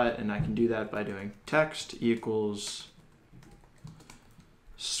draw it, and I can do that by doing text equals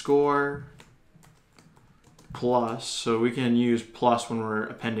score plus. So we can use plus when we're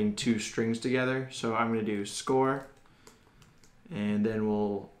appending two strings together. So I'm going to do score, and then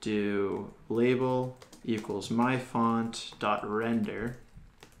we'll do label equals myfont.render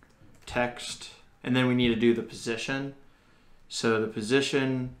text, and then we need to do the position. So the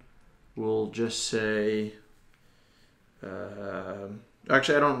position will just say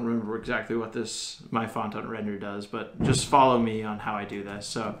Actually, I don't remember exactly what my font on render does, but just follow me on how I do this.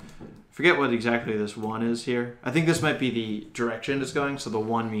 So forget what exactly this 1 is here. I think this might be the direction it's going. So the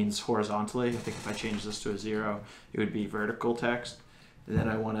 1 means horizontally. I think if I change this to a 0, it would be vertical text. And then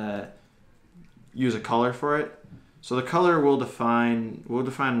I want to use a color for it. So the color we'll define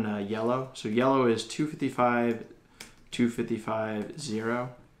yellow. So yellow is 255, 255, 0.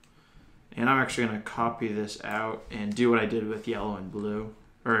 And I'm actually going to copy this out and do what I did with yellow and blue,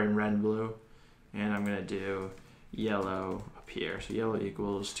 or in red and blue. And I'm going to do yellow up here. So yellow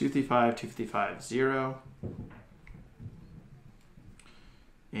equals 255, 255, 0.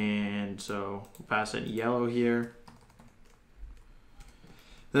 And so we'll pass in yellow here.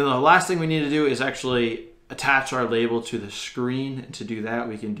 Then the last thing we need to do is actually attach our label to the screen. And to do that,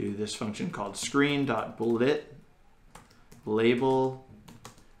 we can do this function called screen.lit label.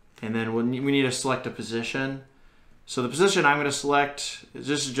 And then we need to select a position. So the position I'm going to select,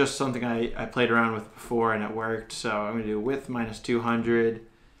 this is just something I played around with before and it worked. So I'm going to do width minus 200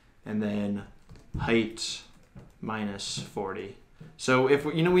 and then height minus 40. So if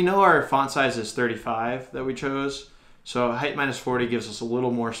we know our font size is 35 that we chose. So height minus 40 gives us a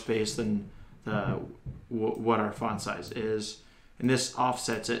little more space than what our font size is. And this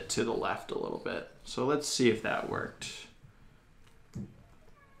offsets it to the left a little bit. So let's see if that worked.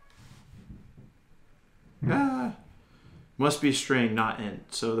 Must be string, not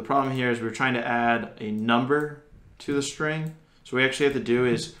int. So the problem here is we're trying to add a number to the string. So what we actually have to do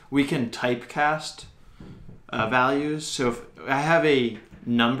is we can typecast values. So if I have a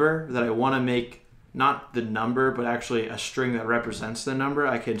number that I want to make not the number, but actually a string that represents the number,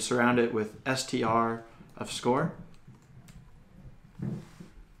 I can surround it with str of score.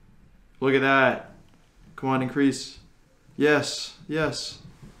 Look at that. Come on, increase. Yes, yes.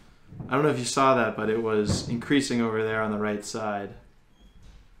 I don't know if you saw that, but it was increasing over there on the right side.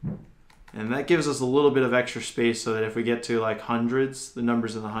 And that gives us a little bit of extra space so that if we get to like hundreds, the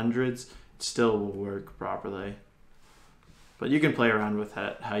numbers in the hundreds, it still will work properly. But you can play around with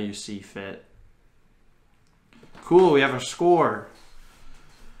that how you see fit. Cool, we have a score.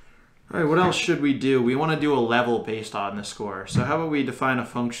 All right, what else should we do? We want to do a level based on the score. So how about we define a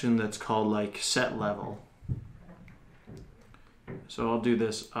function that's called like set level. So I'll do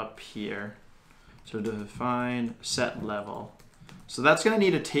this up here. So to define set level. So that's going to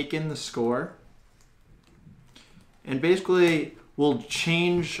need to take in the score. And basically we'll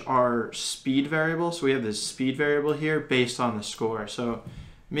change our speed variable. So we have this speed variable here based on the score. So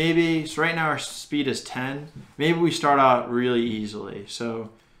right now our speed is 10. Maybe we start out really easily.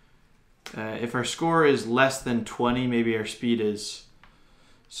 So if our score is less than 20, maybe our speed is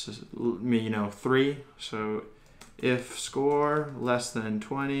 3. So if score less than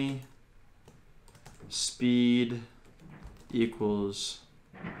 20, speed equals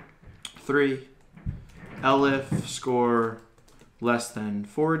 3. Elif score less than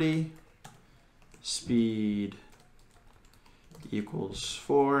 40, speed equals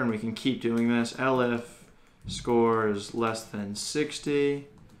 4, and we can keep doing this. Elif scores less than 60,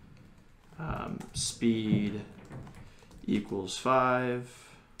 speed equals 5.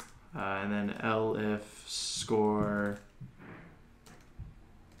 And then elif score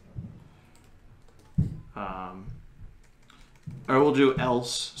or we'll do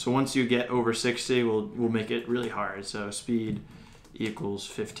else. So once you get over 60, we'll make it really hard. So speed equals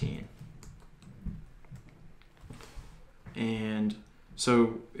 15. And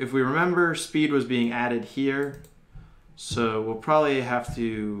so if we remember, speed was being added here. So we'll probably have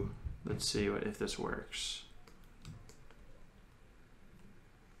to, let's see if this works.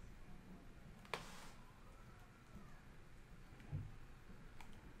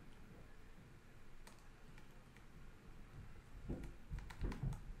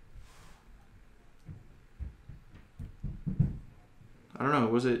 I don't know,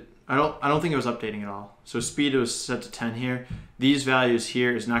 was it? I don't think it was updating at all. So speed was set to 10 here. These values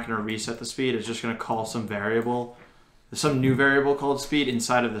here is not going to reset the speed. It's just going to call some new variable called speed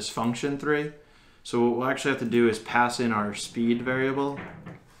inside of this function 3. So what we'll actually have to do is pass in our speed variable.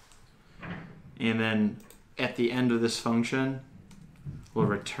 And then at the end of this function, we'll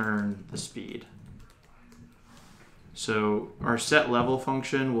return the speed. So our set level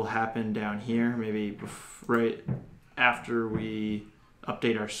function will happen down here, maybe right after we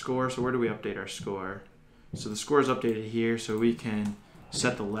update our score. So where do we update our score? So the score is updated here, so we can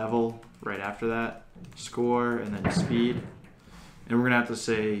set the level right after that. Score and then speed. And we're gonna have to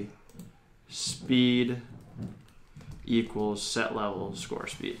say speed equals set level score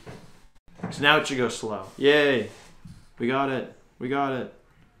speed. So now it should go slow. Yay! We got it. We got it.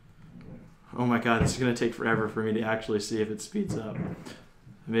 Oh my god, this is going to take forever for me to actually see if it speeds up.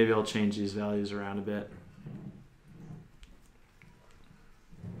 Maybe I'll change these values around a bit.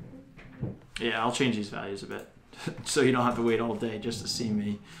 Yeah, I'll change these values a bit. So you don't have to wait all day just to see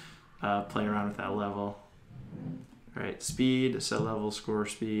me play around with that level. All right, speed, set level, score,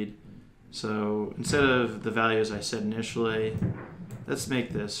 speed. So instead of the values I set initially, let's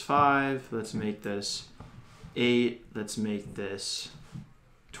make this 5, let's make this 8, let's make this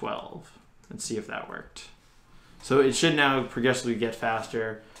 12. And see if that worked. So it should now progressively get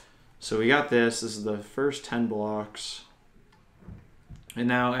faster. So we got this. This is the first 10 blocks. And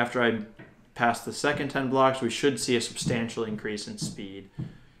now after I pass the second 10 blocks, we should see a substantial increase in speed.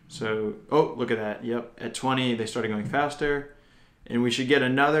 So, oh, look at that. Yep, at 20, they started going faster. And we should get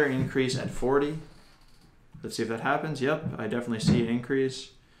another increase at 40. Let's see if that happens. Yep, I definitely see an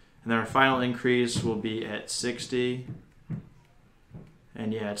increase. And then our final increase will be at 60.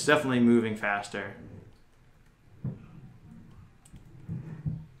 And yeah, it's definitely moving faster.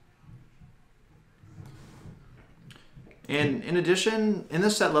 And in addition, in the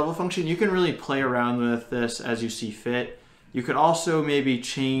set level function, you can really play around with this as you see fit. You could also maybe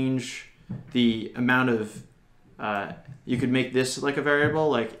change the amount of, you could make this like a variable,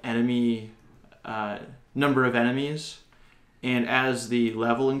 like enemy, number of enemies. And as the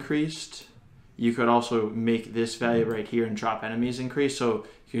level increased, you could also make this value right here and drop enemies increase. So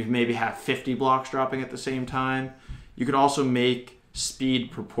you could maybe have 50 blocks dropping at the same time. You could also make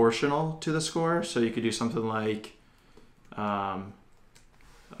speed proportional to the score. So you could do something like, oh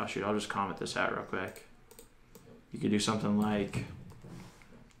shoot, I'll just comment this out real quick. You could do something like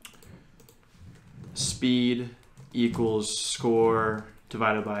speed equals score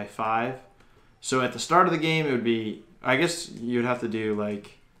divided by 5. So at the start of the game, it would be, I guess you'd have to do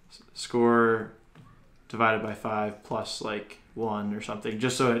like score divided by 5 plus like 1 or something,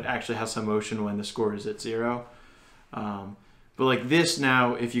 just so it actually has some motion when the score is at 0. But like this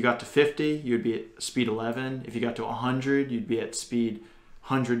now, if you got to 50, you'd be at speed 11. If you got to 100, you'd be at speed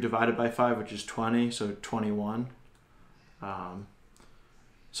 100 divided by 5, which is 20, so 21.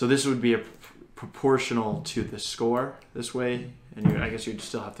 So this would be proportional to the score this way, and I guess you'd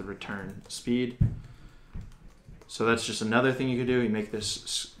still have to return speed. So that's just another thing you could do. You make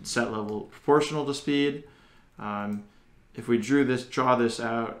this set level proportional to speed. If we draw this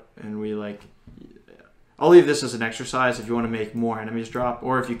out, and we like, I'll leave this as an exercise if you want to make more enemies drop,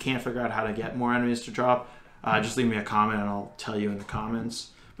 or if you can't figure out how to get more enemies to drop, just leave me a comment and I'll tell you in the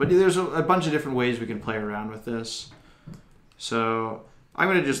comments. But there's a bunch of different ways we can play around with this. So I'm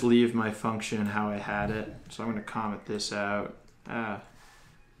going to just leave my function how I had it. So I'm going to comment this out.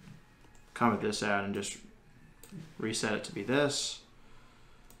 Comment this out and just reset it to be this.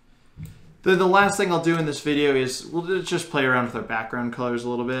 Then the last thing I'll do in this video is we'll just play around with our background colors a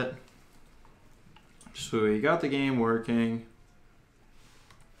little bit. So we got the game working.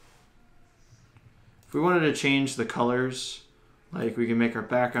 If we wanted to change the colors, like we can make our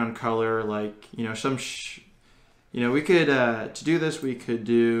background color like, you know, we could, to do this, we could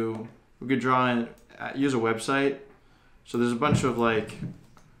draw and use a website. So there's a bunch of like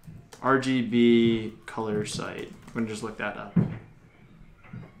RGB color site. I'm gonna just look that up.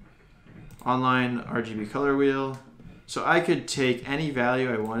 Online RGB color wheel. So I could take any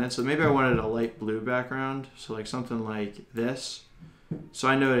value I wanted. So maybe I wanted a light blue background. So like something like this. So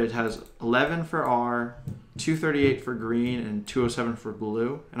I know that it has 11 for R, 238 for green, and 207 for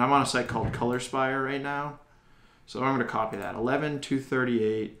blue. And I'm on a site called ColorSpire right now. So I'm going to copy that. 11,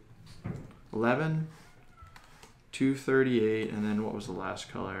 238, 11, 238, and then what was the last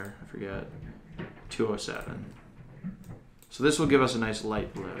color? I forget. 207. So this will give us a nice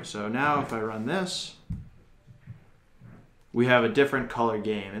light blue. So now if I run this, we have a different color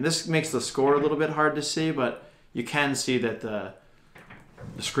game. And this makes the score a little bit hard to see, but you can see that the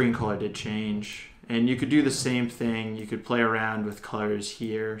screen color did change. And you could do the same thing. You could play around with colors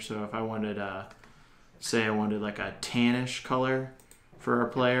here. So if I wanted, say I wanted like a tannish color for our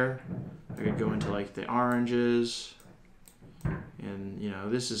player, I could go into like the oranges. And you know,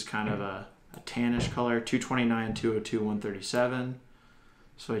 this is kind of a tannish color, 229, 202, 137.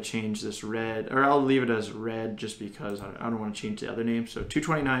 So I change this red, or I'll leave it as red just because I don't want to change the other name. So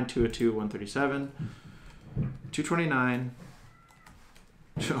 229, 202, 137, 229.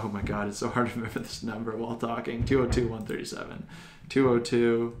 Oh my God, it's so hard to remember this number while talking. 202, 137,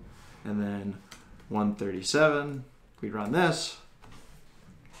 202, and then 137. We run this.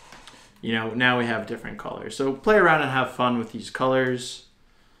 You know, now we have different colors. So play around and have fun with these colors.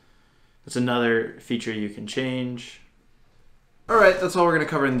 That's another feature you can change. Alright, that's all we're going to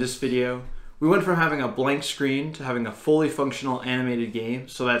cover in this video. We went from having a blank screen to having a fully functional animated game,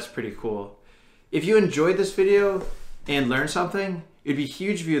 so that's pretty cool. If you enjoyed this video and learned something, it'd be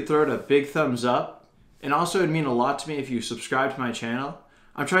huge if you would throw it a big thumbs up. And also it'd mean a lot to me if you subscribe to my channel.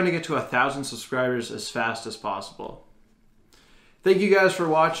 I'm trying to get to 1,000 subscribers as fast as possible. Thank you guys for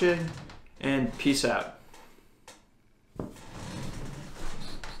watching, and peace out.